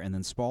up there. And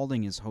then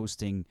Spalding is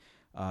hosting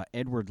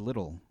Edward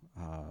Little,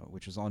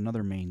 which is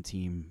another Maine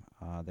team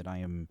that I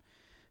am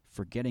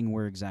forgetting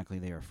where exactly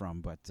they are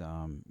from, but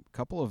a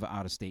couple of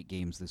out-of-state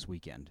games this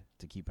weekend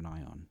to keep an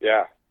eye on.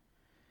 Yeah.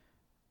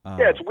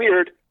 It's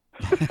weird.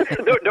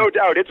 no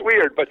doubt, it's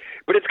weird, but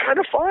it's kind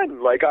of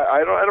fun. Like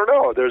I don't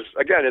know. There's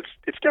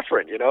it's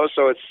different,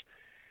 So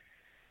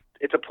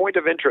it's a point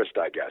of interest,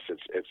 I guess.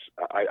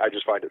 I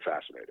just find it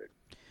fascinating.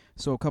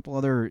 So a couple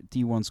other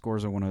D1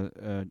 scores I want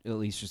to at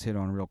least just hit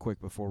on real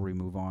quick before we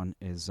move on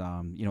is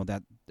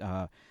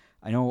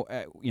I know,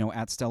 at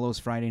Stello's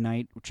Friday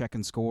night,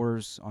 checking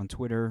scores on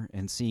Twitter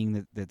and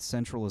seeing that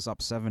Central is up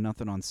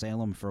 7-0 on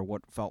Salem for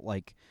what felt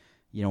like,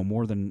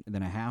 more than a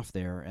half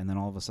there, and then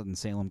all of a sudden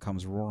Salem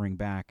comes roaring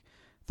back,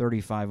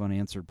 35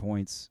 unanswered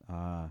points.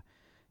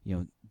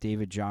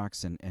 David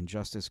Jocks and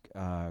Justice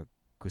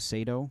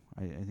Cusado,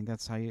 I think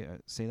that's how you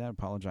say that.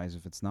 Apologize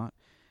if it's not.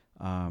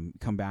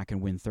 Come back and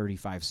win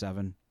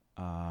 35-7,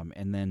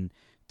 and then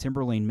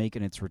Timberlane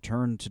making its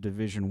return to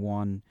Division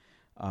I.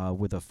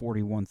 With a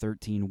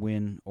 41-13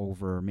 win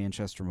over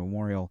Manchester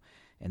Memorial,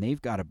 and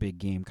they've got a big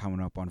game coming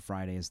up on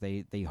Friday as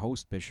they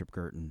host Bishop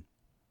Girton.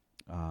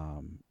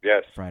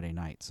 Yes, Friday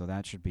night. So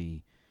that should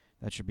be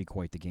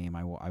quite the game.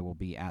 I will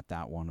be at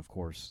that one, of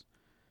course.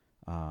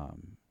 All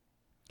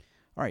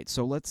right,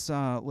 so let's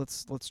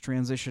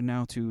transition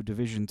now to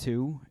Division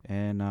II,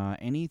 and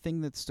anything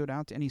that stood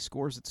out, any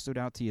scores that stood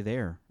out to you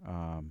there.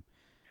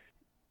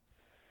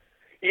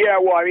 Yeah,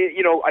 well, I mean,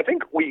 I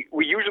think we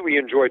usually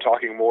enjoy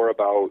talking more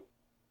about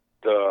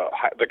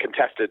the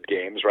contested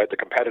games, right? The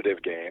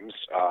competitive games.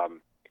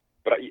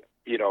 But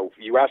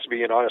you asked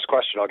me an honest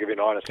question. I'll give you an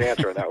honest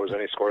answer, and that was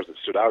any scores that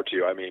stood out to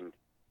you. I mean,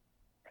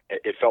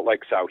 it felt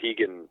like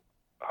Souhegan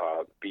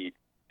beat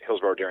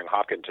Hillsborough Daring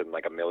Hopkinton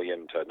like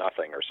 1,000,000 to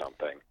nothing or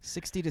something.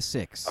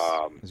 60-6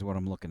 is what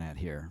I'm looking at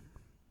here.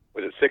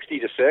 Was it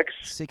 60-6?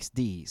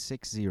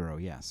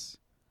 6-0, yes.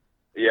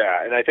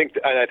 Yeah, and I think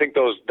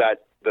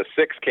the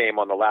 6 came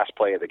on the last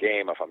play of the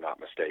game, if I'm not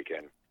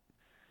mistaken.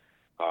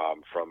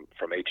 From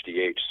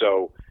HDH.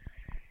 So,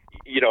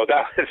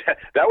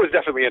 that was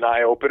definitely an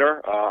eye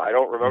opener. I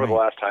don't remember the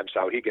last time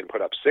Souhegan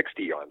put up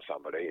 60 on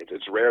somebody.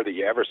 It's rare that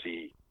you ever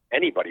see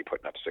anybody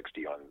putting up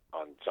 60 on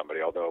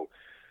somebody. Although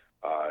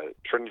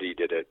Trinity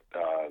did it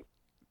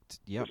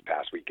this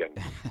past weekend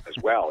as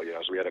well.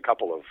 So we had a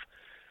couple of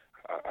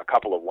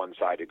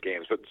one-sided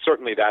games, but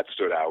certainly that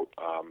stood out.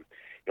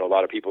 A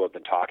lot of people have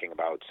been talking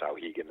about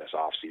Souhegan this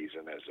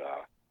off-season as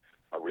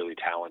a really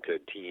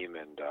talented team,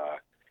 and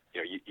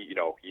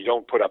you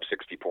don't put up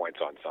 60 points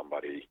on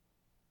somebody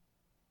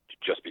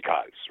just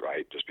because,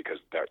 right? Just because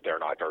they're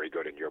not very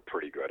good and you're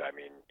pretty good. I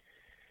mean,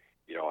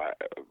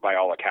 by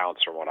all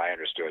accounts, from what I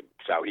understood,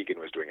 Souhegan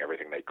was doing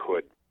everything they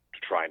could to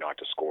try not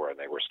to score, and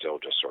they were still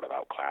just sort of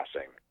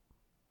outclassing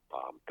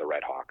the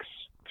Red Hawks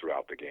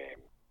throughout the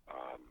game.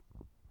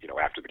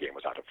 After the game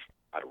was out of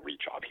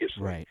reach,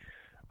 obviously. Right.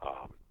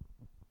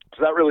 So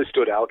that really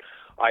stood out.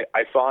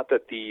 I thought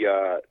that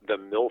the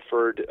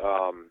Milford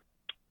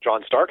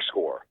John Stark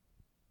score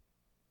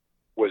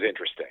was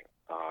interesting.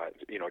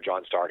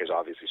 John Stark has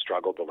obviously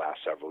struggled the last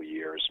several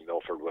years.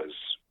 Milford was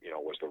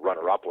the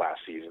runner-up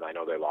last season. I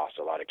know they lost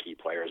a lot of key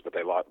players, but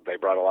they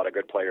brought a lot of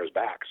good players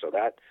back. So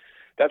that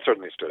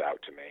certainly stood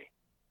out to me.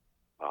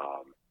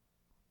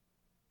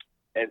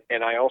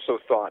 And I also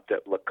thought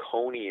that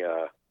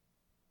Laconia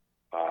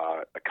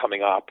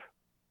coming up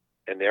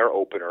in their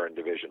opener in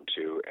Division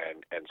Two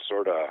and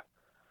sort of,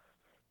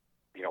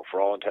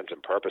 for all intents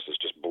and purposes,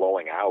 just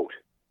blowing out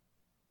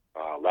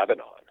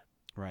Lebanon,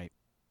 right,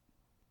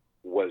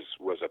 was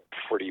a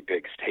pretty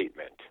big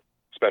statement,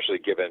 especially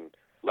given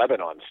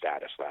Lebanon's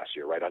status last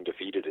year, right,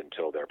 undefeated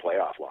until their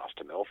playoff loss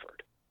to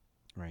Milford.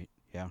 Right.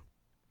 Yeah.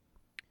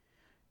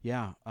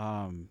 Yeah.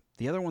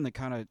 The other one that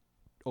kind of,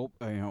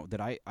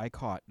 that I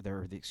caught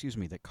there,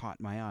 that caught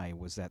my eye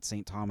was that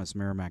St. Thomas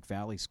Merrimack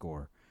Valley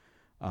score.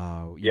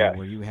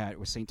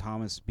 Where St.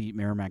 Thomas beat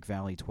Merrimack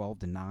Valley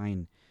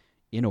 12-9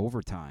 in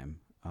overtime.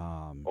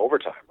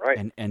 Overtime,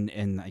 right?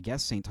 And I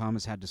guess St.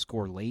 Thomas had to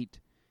score late,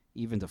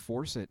 even to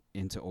force it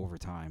into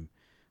overtime.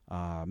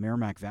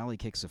 Merrimack Valley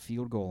kicks a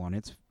field goal on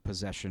its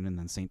possession, and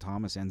then St.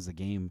 Thomas ends the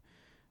game,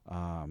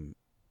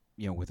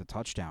 with a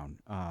touchdown.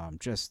 I'm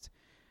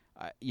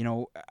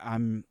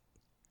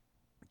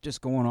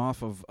just going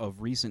off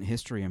of recent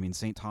history. I mean,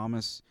 St.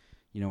 Thomas,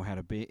 had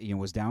a big,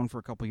 was down for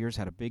a couple of years,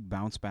 had a big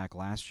bounce back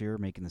last year,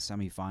 making the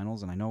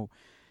semifinals. And I know,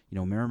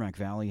 Merrimack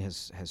Valley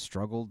has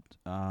struggled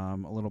a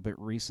little bit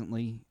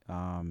recently,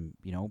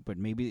 but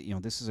maybe,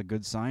 this is a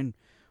good sign,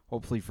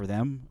 hopefully for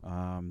them,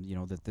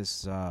 that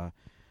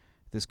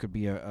this could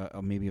be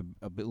maybe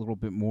a little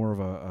bit more of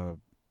a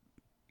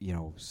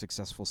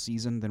successful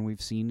season than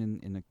we've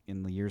seen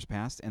in the years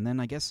past. And then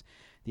I guess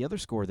the other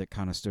score that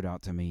kind of stood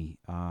out to me,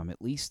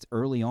 at least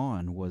early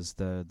on, was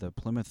the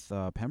Plymouth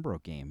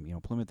Pembroke game.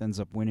 Plymouth ends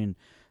up winning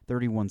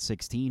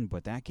 31-16,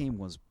 but that game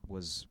was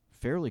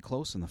fairly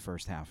close in the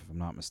first half, if I'm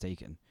not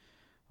mistaken.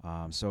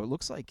 So it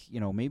looks like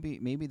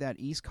maybe that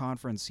East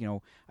Conference.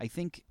 I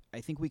think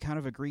we kind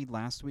of agreed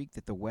last week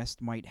that the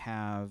West might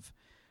have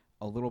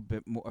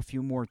a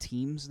few more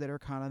teams that are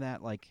kind of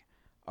that like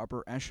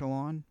upper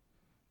echelon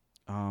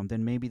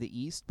than maybe the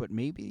East, but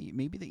maybe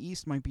the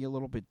East might be a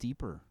little bit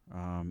deeper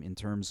in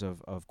terms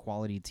of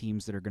quality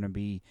teams that are going to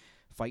be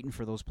fighting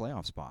for those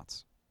playoff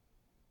spots.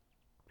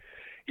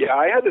 Yeah,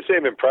 I had the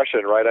same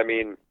impression, right? I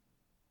mean,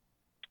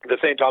 the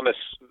St. Thomas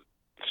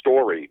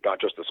story,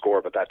 not just the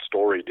score, but that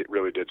story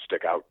really did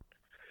stick out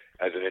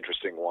as an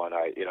interesting one.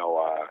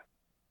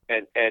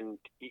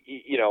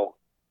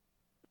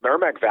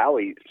 Merrimack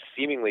Valley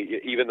seemingly,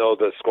 even though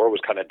the score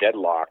was kind of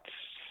deadlocked,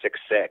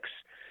 6-6,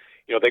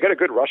 they got a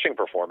good rushing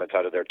performance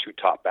out of their two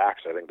top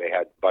backs. I think they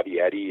had Buddy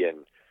Eddy and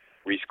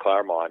Reese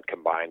Claremont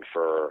combined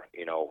for,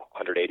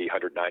 180,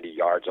 190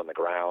 yards on the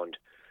ground.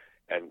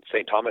 And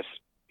St. Thomas,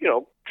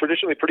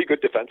 traditionally pretty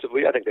good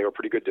defensively. I think they were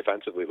pretty good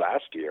defensively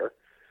last year.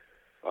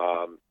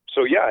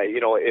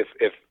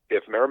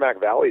 If Merrimack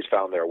Valley's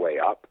found their way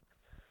up,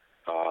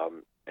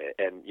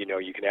 and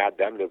you can add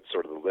them to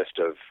sort of the list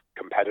of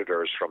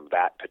competitors from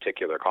that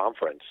particular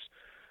conference,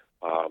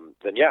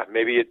 then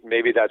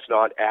maybe that's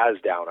not as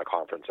down a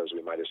conference as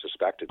we might have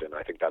suspected, and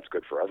I think that's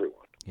good for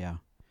everyone. Yeah.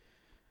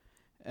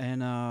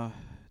 And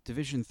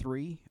Division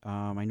III,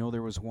 I know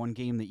there was one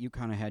game that you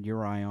kind of had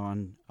your eye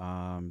on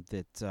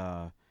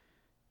that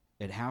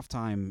at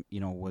halftime,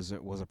 was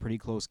a pretty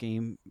close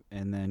game,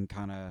 and then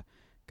kind of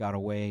got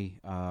away.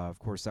 Of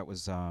course, that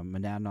was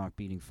Monadnock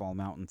beating Fall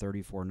Mountain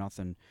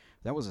 34-0.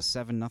 That was a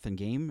 7-0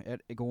 game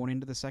going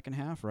into the second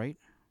half, right?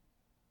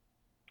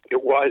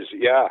 It was,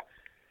 yeah.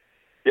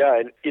 Yeah,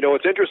 and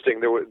it's interesting.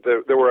 There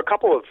were a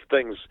couple of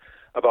things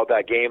about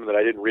that game that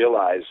I didn't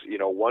realize.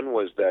 One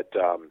was that,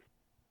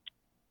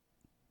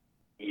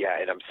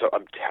 and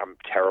I'm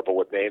terrible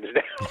with names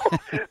now.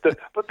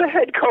 But the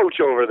head coach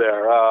over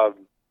there,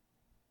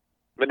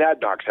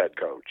 Monadnock's head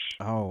coach.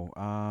 Oh,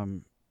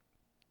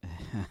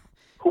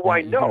 who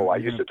I know. I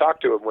used to talk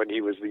to him when he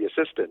was the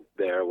assistant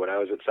there when I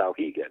was at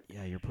Souhegan.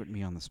 Yeah, you're putting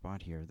me on the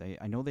spot here.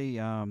 I know they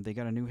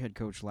got a new head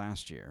coach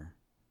last year.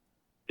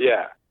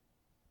 Yeah.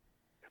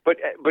 But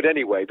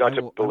anyway, not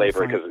to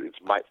belabor it because it's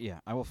my... Yeah,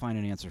 I will find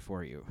an answer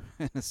for you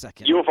in a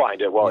second. You'll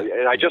find it. Well,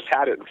 and I just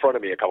had it in front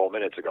of me a couple of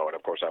minutes ago, and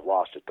of course I've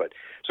lost it. But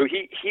so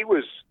he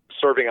was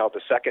serving out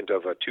the second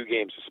of a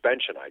 2-game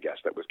suspension, I guess,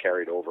 that was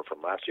carried over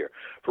from last year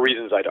for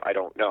reasons I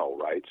don't know,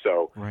 right?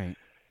 So, right.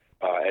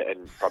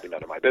 And probably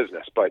none of my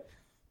business. But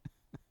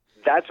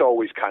that's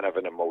always kind of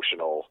an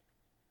emotional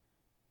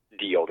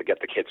deal to get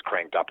the kids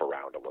cranked up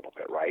around a little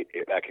bit, right?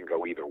 That can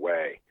go either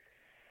way.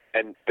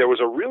 And there was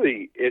a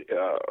really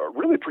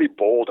pretty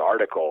bold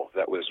article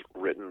that was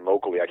written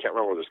locally. I can't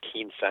remember whether it was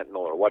Keene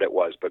Sentinel or what it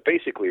was, but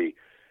basically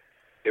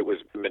it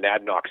was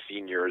Monadnock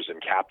seniors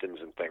and captains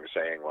and things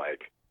saying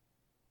like,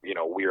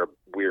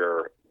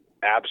 we're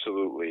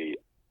absolutely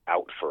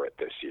out for it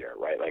this year,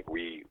 right? Like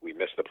we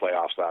missed the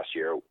playoffs last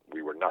year.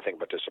 We were nothing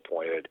but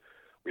disappointed.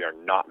 We are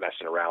not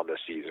messing around this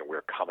season.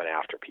 We're coming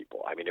after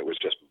people. I mean, it was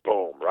just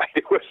boom, right?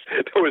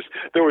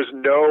 There was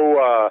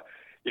no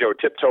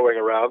tiptoeing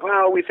around,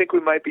 well, we think we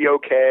might be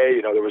okay.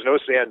 There was no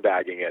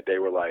sandbagging it. They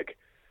were like,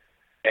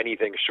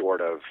 anything short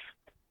of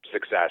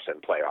success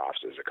and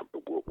playoffs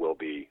will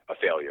be a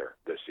failure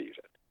this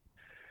season,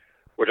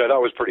 which I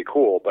thought was pretty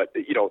cool. But,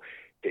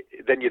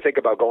 then you think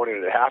about going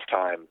into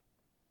halftime,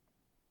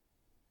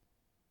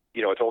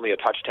 it's only a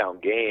touchdown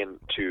game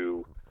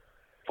to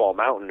Fall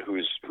Mountain,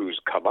 who's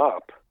come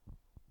up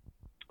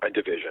a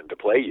division to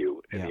play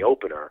you in the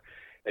opener,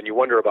 and you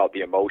wonder about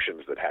the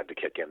emotions that had to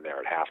kick in there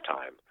at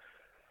halftime.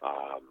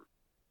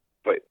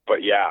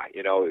 But yeah,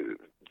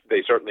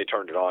 they certainly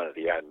turned it on at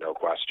the end, no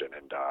question.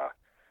 And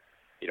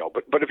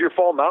but if you're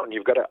Fall Mountain,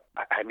 you've got to.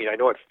 I mean, I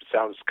know it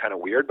sounds kind of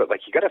weird, but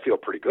like you got to feel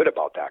pretty good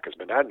about that because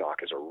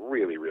Monadnock is a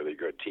really, really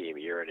good team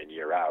year in and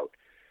year out.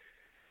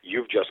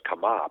 You've just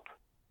come up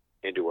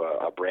into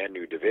a brand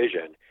new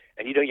division,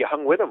 and you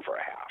hung with them for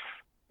a half.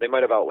 They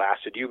might have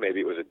outlasted you.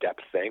 Maybe it was a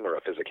depth thing or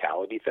a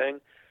physicality thing,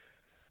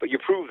 but you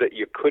proved that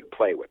you could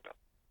play with them.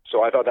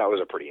 So I thought that was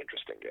a pretty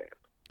interesting game.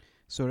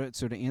 So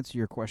to answer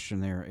your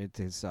question there, it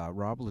is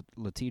Rob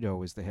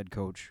Latito is the head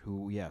coach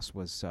who, yes,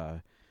 was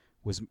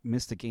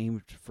missed a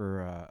game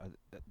for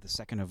the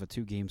second of a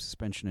 2-game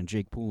suspension, and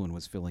Jake Poulin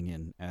was filling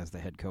in as the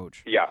head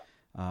coach. Yeah.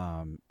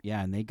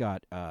 And they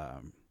got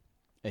a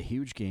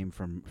huge game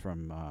from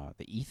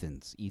the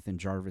Ethans, Ethan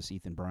Jarvis,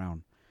 Ethan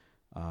Brown.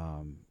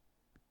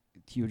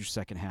 Huge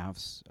second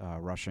halves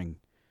rushing.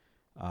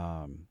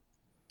 So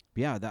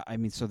who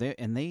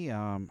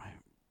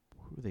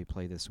do they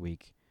play this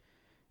week?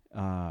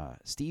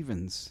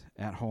 Stevens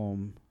at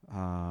home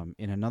from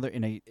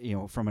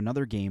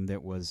another game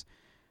that was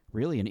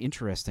really an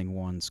interesting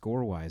one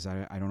score-wise.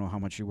 I don't know how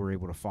much you were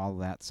able to follow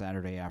that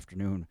Saturday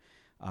afternoon,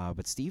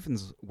 but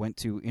Stevens went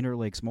to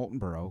Interlakes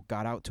Moultonborough,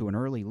 got out to an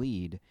early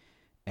lead,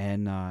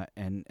 and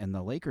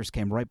the Lakers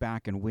came right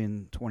back and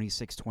win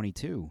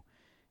 26-22.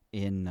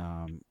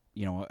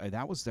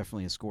 That was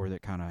definitely a score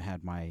that kind of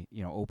had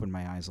opened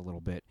my eyes a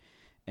little bit.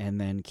 And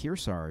then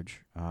Kearsarge,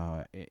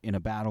 in a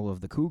battle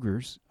of the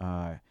Cougars,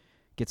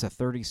 gets a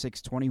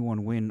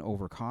 36-21 win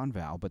over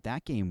Conval, but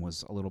that game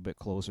was a little bit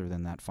closer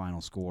than that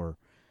final score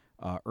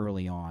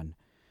early on.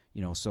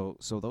 So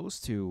those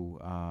two,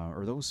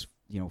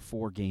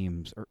 four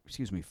teams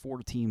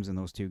in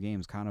those 2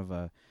 games, kind of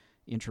a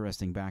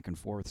interesting back and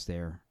forths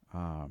there.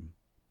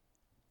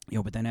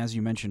 But then as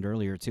you mentioned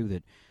earlier too,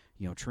 that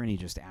Trinity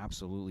just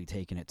absolutely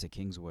taking it to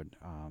Kingswood,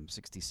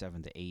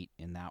 67-8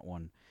 in that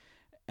one.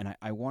 And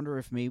I wonder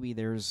if maybe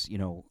there's,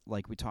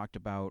 like we talked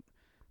about,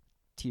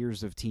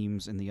 tiers of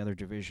teams in the other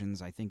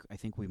divisions. I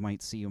think we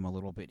might see them a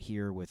little bit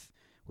here with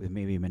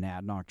maybe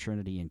Monadnock,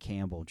 Trinity, and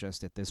Campbell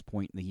just at this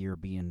point in the year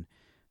being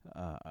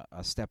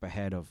a step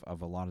ahead of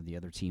a lot of the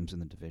other teams in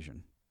the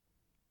division.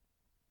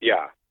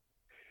 Yeah.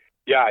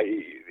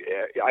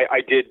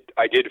 I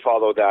did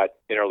follow that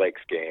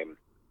Interlakes game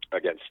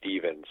against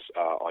Stevens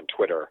on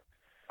Twitter.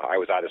 I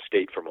was out of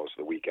state for most of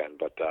the weekend,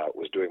 but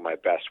was doing my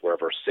best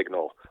wherever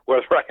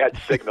I had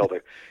signal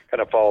to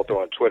kind of follow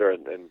through on Twitter.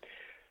 And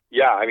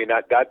yeah, I mean,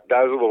 that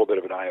was a little bit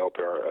of an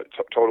eye-opener.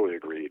 Totally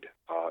agreed.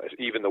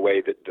 Even the way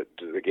that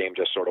the game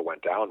just sort of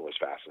went down was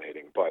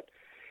fascinating. But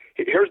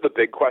here's the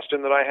big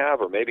question that I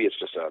have, or maybe it's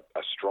just a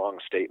strong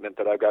statement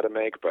that I've got to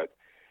make, but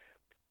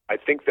I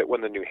think that when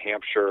the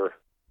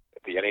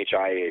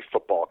NHIA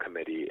football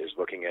committee is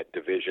looking at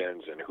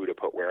divisions and who to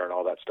put where and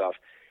all that stuff,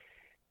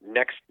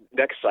 next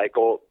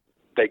cycle,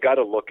 they got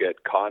to look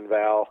at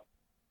Conval,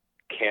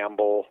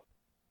 Campbell,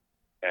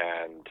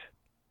 and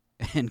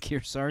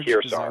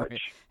Kearsarge.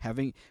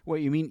 Having what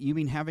you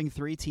mean having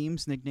 3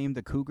 teams nicknamed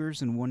the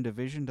Cougars in one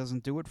division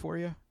doesn't do it for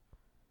you?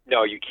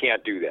 No, you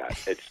can't do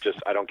that. It's just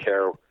I don't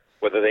care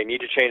whether they need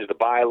to change the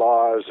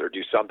bylaws or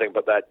do something,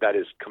 but that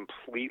is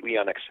completely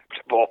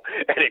unacceptable,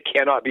 and it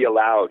cannot be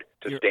allowed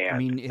to stand. I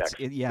mean,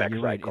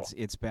 you're right.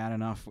 It's bad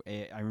enough.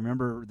 I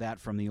remember that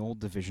from the old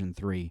Division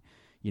 3.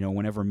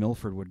 Whenever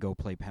Milford would go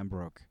play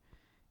Pembroke,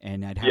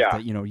 and I'd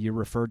have to, you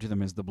referred to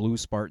them as the Blue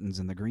Spartans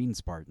and the Green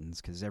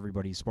Spartans because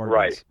everybody's Spartans.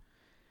 Right.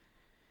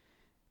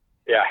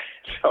 Yeah,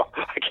 so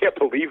I can't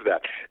believe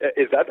that.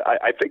 Is that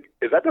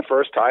the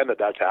first time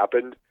that's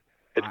happened?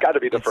 It's got to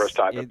be the first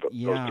time that those 3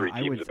 teams have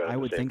been in the same I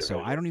would think division.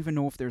 so. I don't even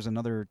know if there's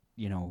another,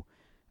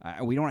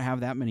 we don't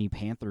have that many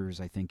Panthers,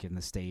 I think, in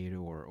the state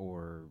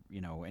or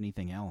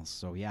anything else.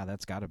 So yeah,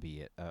 that's got to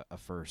be a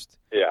first.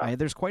 Yeah.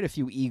 There's quite a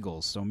few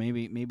Eagles, so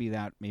maybe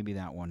that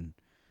one,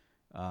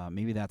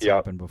 maybe that's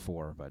happened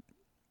before, but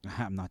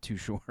I'm not too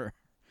sure.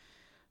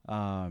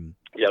 Yeah,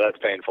 that's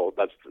painful.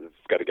 It's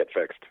got to get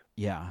fixed.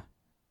 Yeah.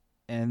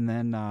 And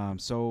then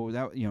so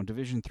that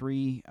Division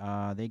 3,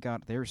 they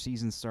got their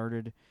season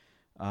started.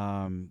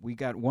 We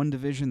got one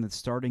division that's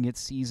starting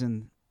its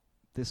season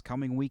this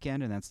coming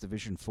weekend, and that's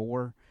Division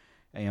 4.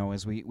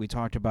 As we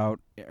talked about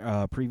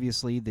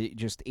previously,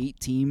 just 8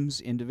 teams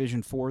in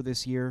Division 4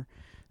 this year,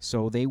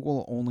 so they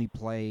will only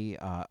play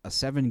a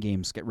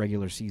 7-game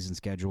regular season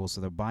schedule. So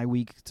the bye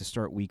week to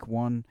start week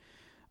 1,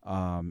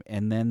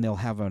 and then they'll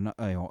have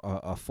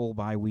a full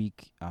bye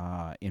week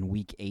in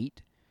week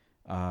 8,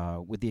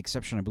 with the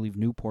exception, I believe,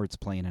 Newport's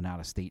playing an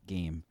out-of-state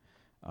game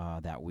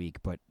that week,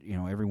 but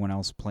everyone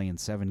else playing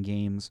 7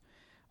 games.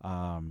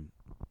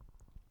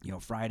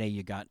 Friday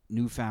you got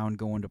Newfound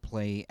going to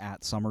play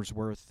at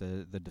Somersworth,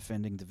 the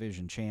defending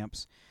division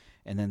champs,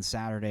 and then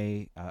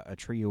Saturday a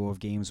trio of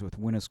games with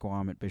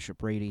Winnisquam at Bishop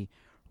Brady,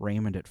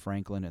 Raymond at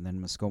Franklin, and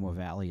then Muskoma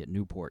Valley at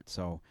Newport.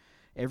 So,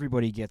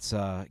 everybody gets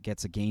a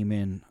game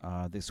in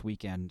this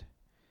weekend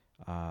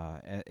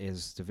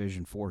as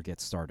Division 4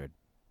 gets started.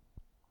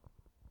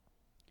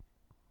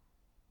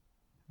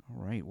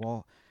 All right.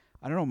 Well,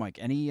 I don't know, Mike.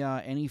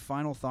 Any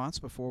final thoughts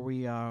before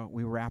we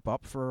wrap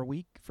up for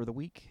the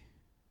week?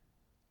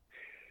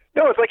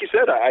 No, it's like you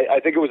said.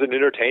 I think it was an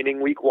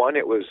entertaining week one.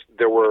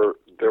 There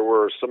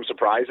were some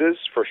surprises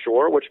for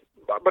sure.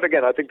 But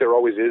again, I think there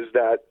always is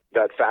that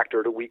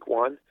factor to week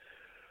one.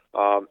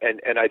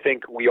 And I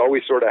think we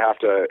always sort of have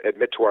to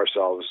admit to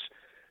ourselves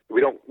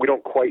we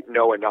don't quite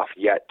know enough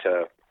yet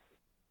to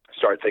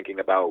start thinking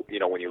about,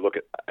 when you look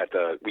at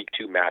the week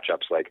two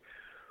matchups, like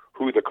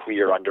who the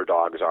clear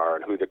underdogs are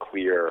and who the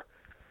clear,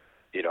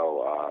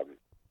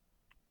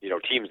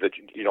 teams that,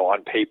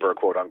 on paper,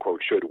 quote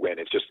unquote, should win.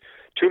 It's just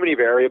too many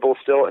variables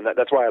still. And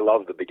that's why I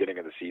love the beginning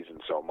of the season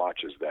so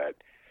much, is that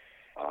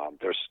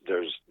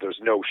there's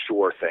no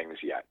sure things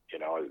yet.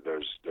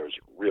 There's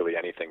really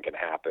anything can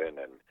happen.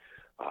 And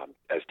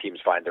as teams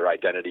find their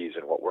identities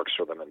and what works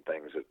for them and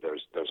things,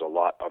 there's a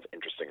lot of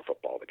interesting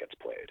football that gets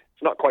played.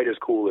 It's not quite as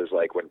cool as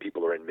like when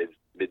people are in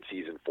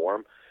mid-season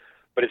form,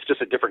 but it's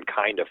just a different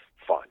kind of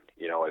fun,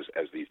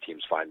 as these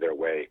teams find their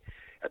way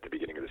at the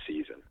beginning of the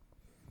season.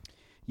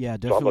 Yeah,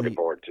 definitely. So I'm looking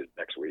forward to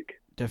next week.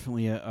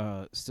 Definitely,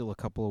 still a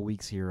couple of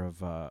weeks here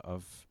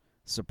of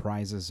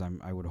surprises.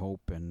 I would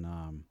hope, and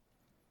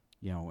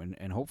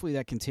and hopefully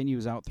that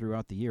continues out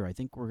throughout the year. I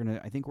think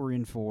we're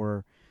in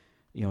for,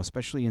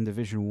 especially in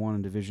Division 1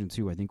 and Division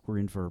 2. I think we're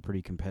in for a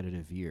pretty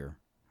competitive year,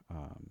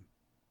 or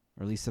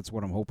at least that's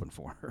what I'm hoping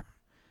for.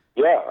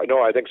 Yeah,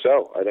 I think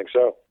so.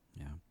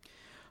 Yeah.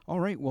 All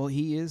right. Well,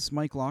 he is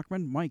Mike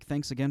Lockman. Mike,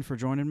 thanks again for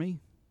joining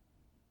me.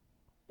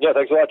 Yeah,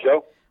 thanks a lot,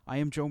 Joe. I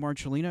am Joe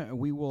Marcellina, and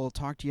we will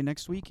talk to you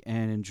next week,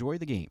 and enjoy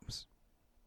the games.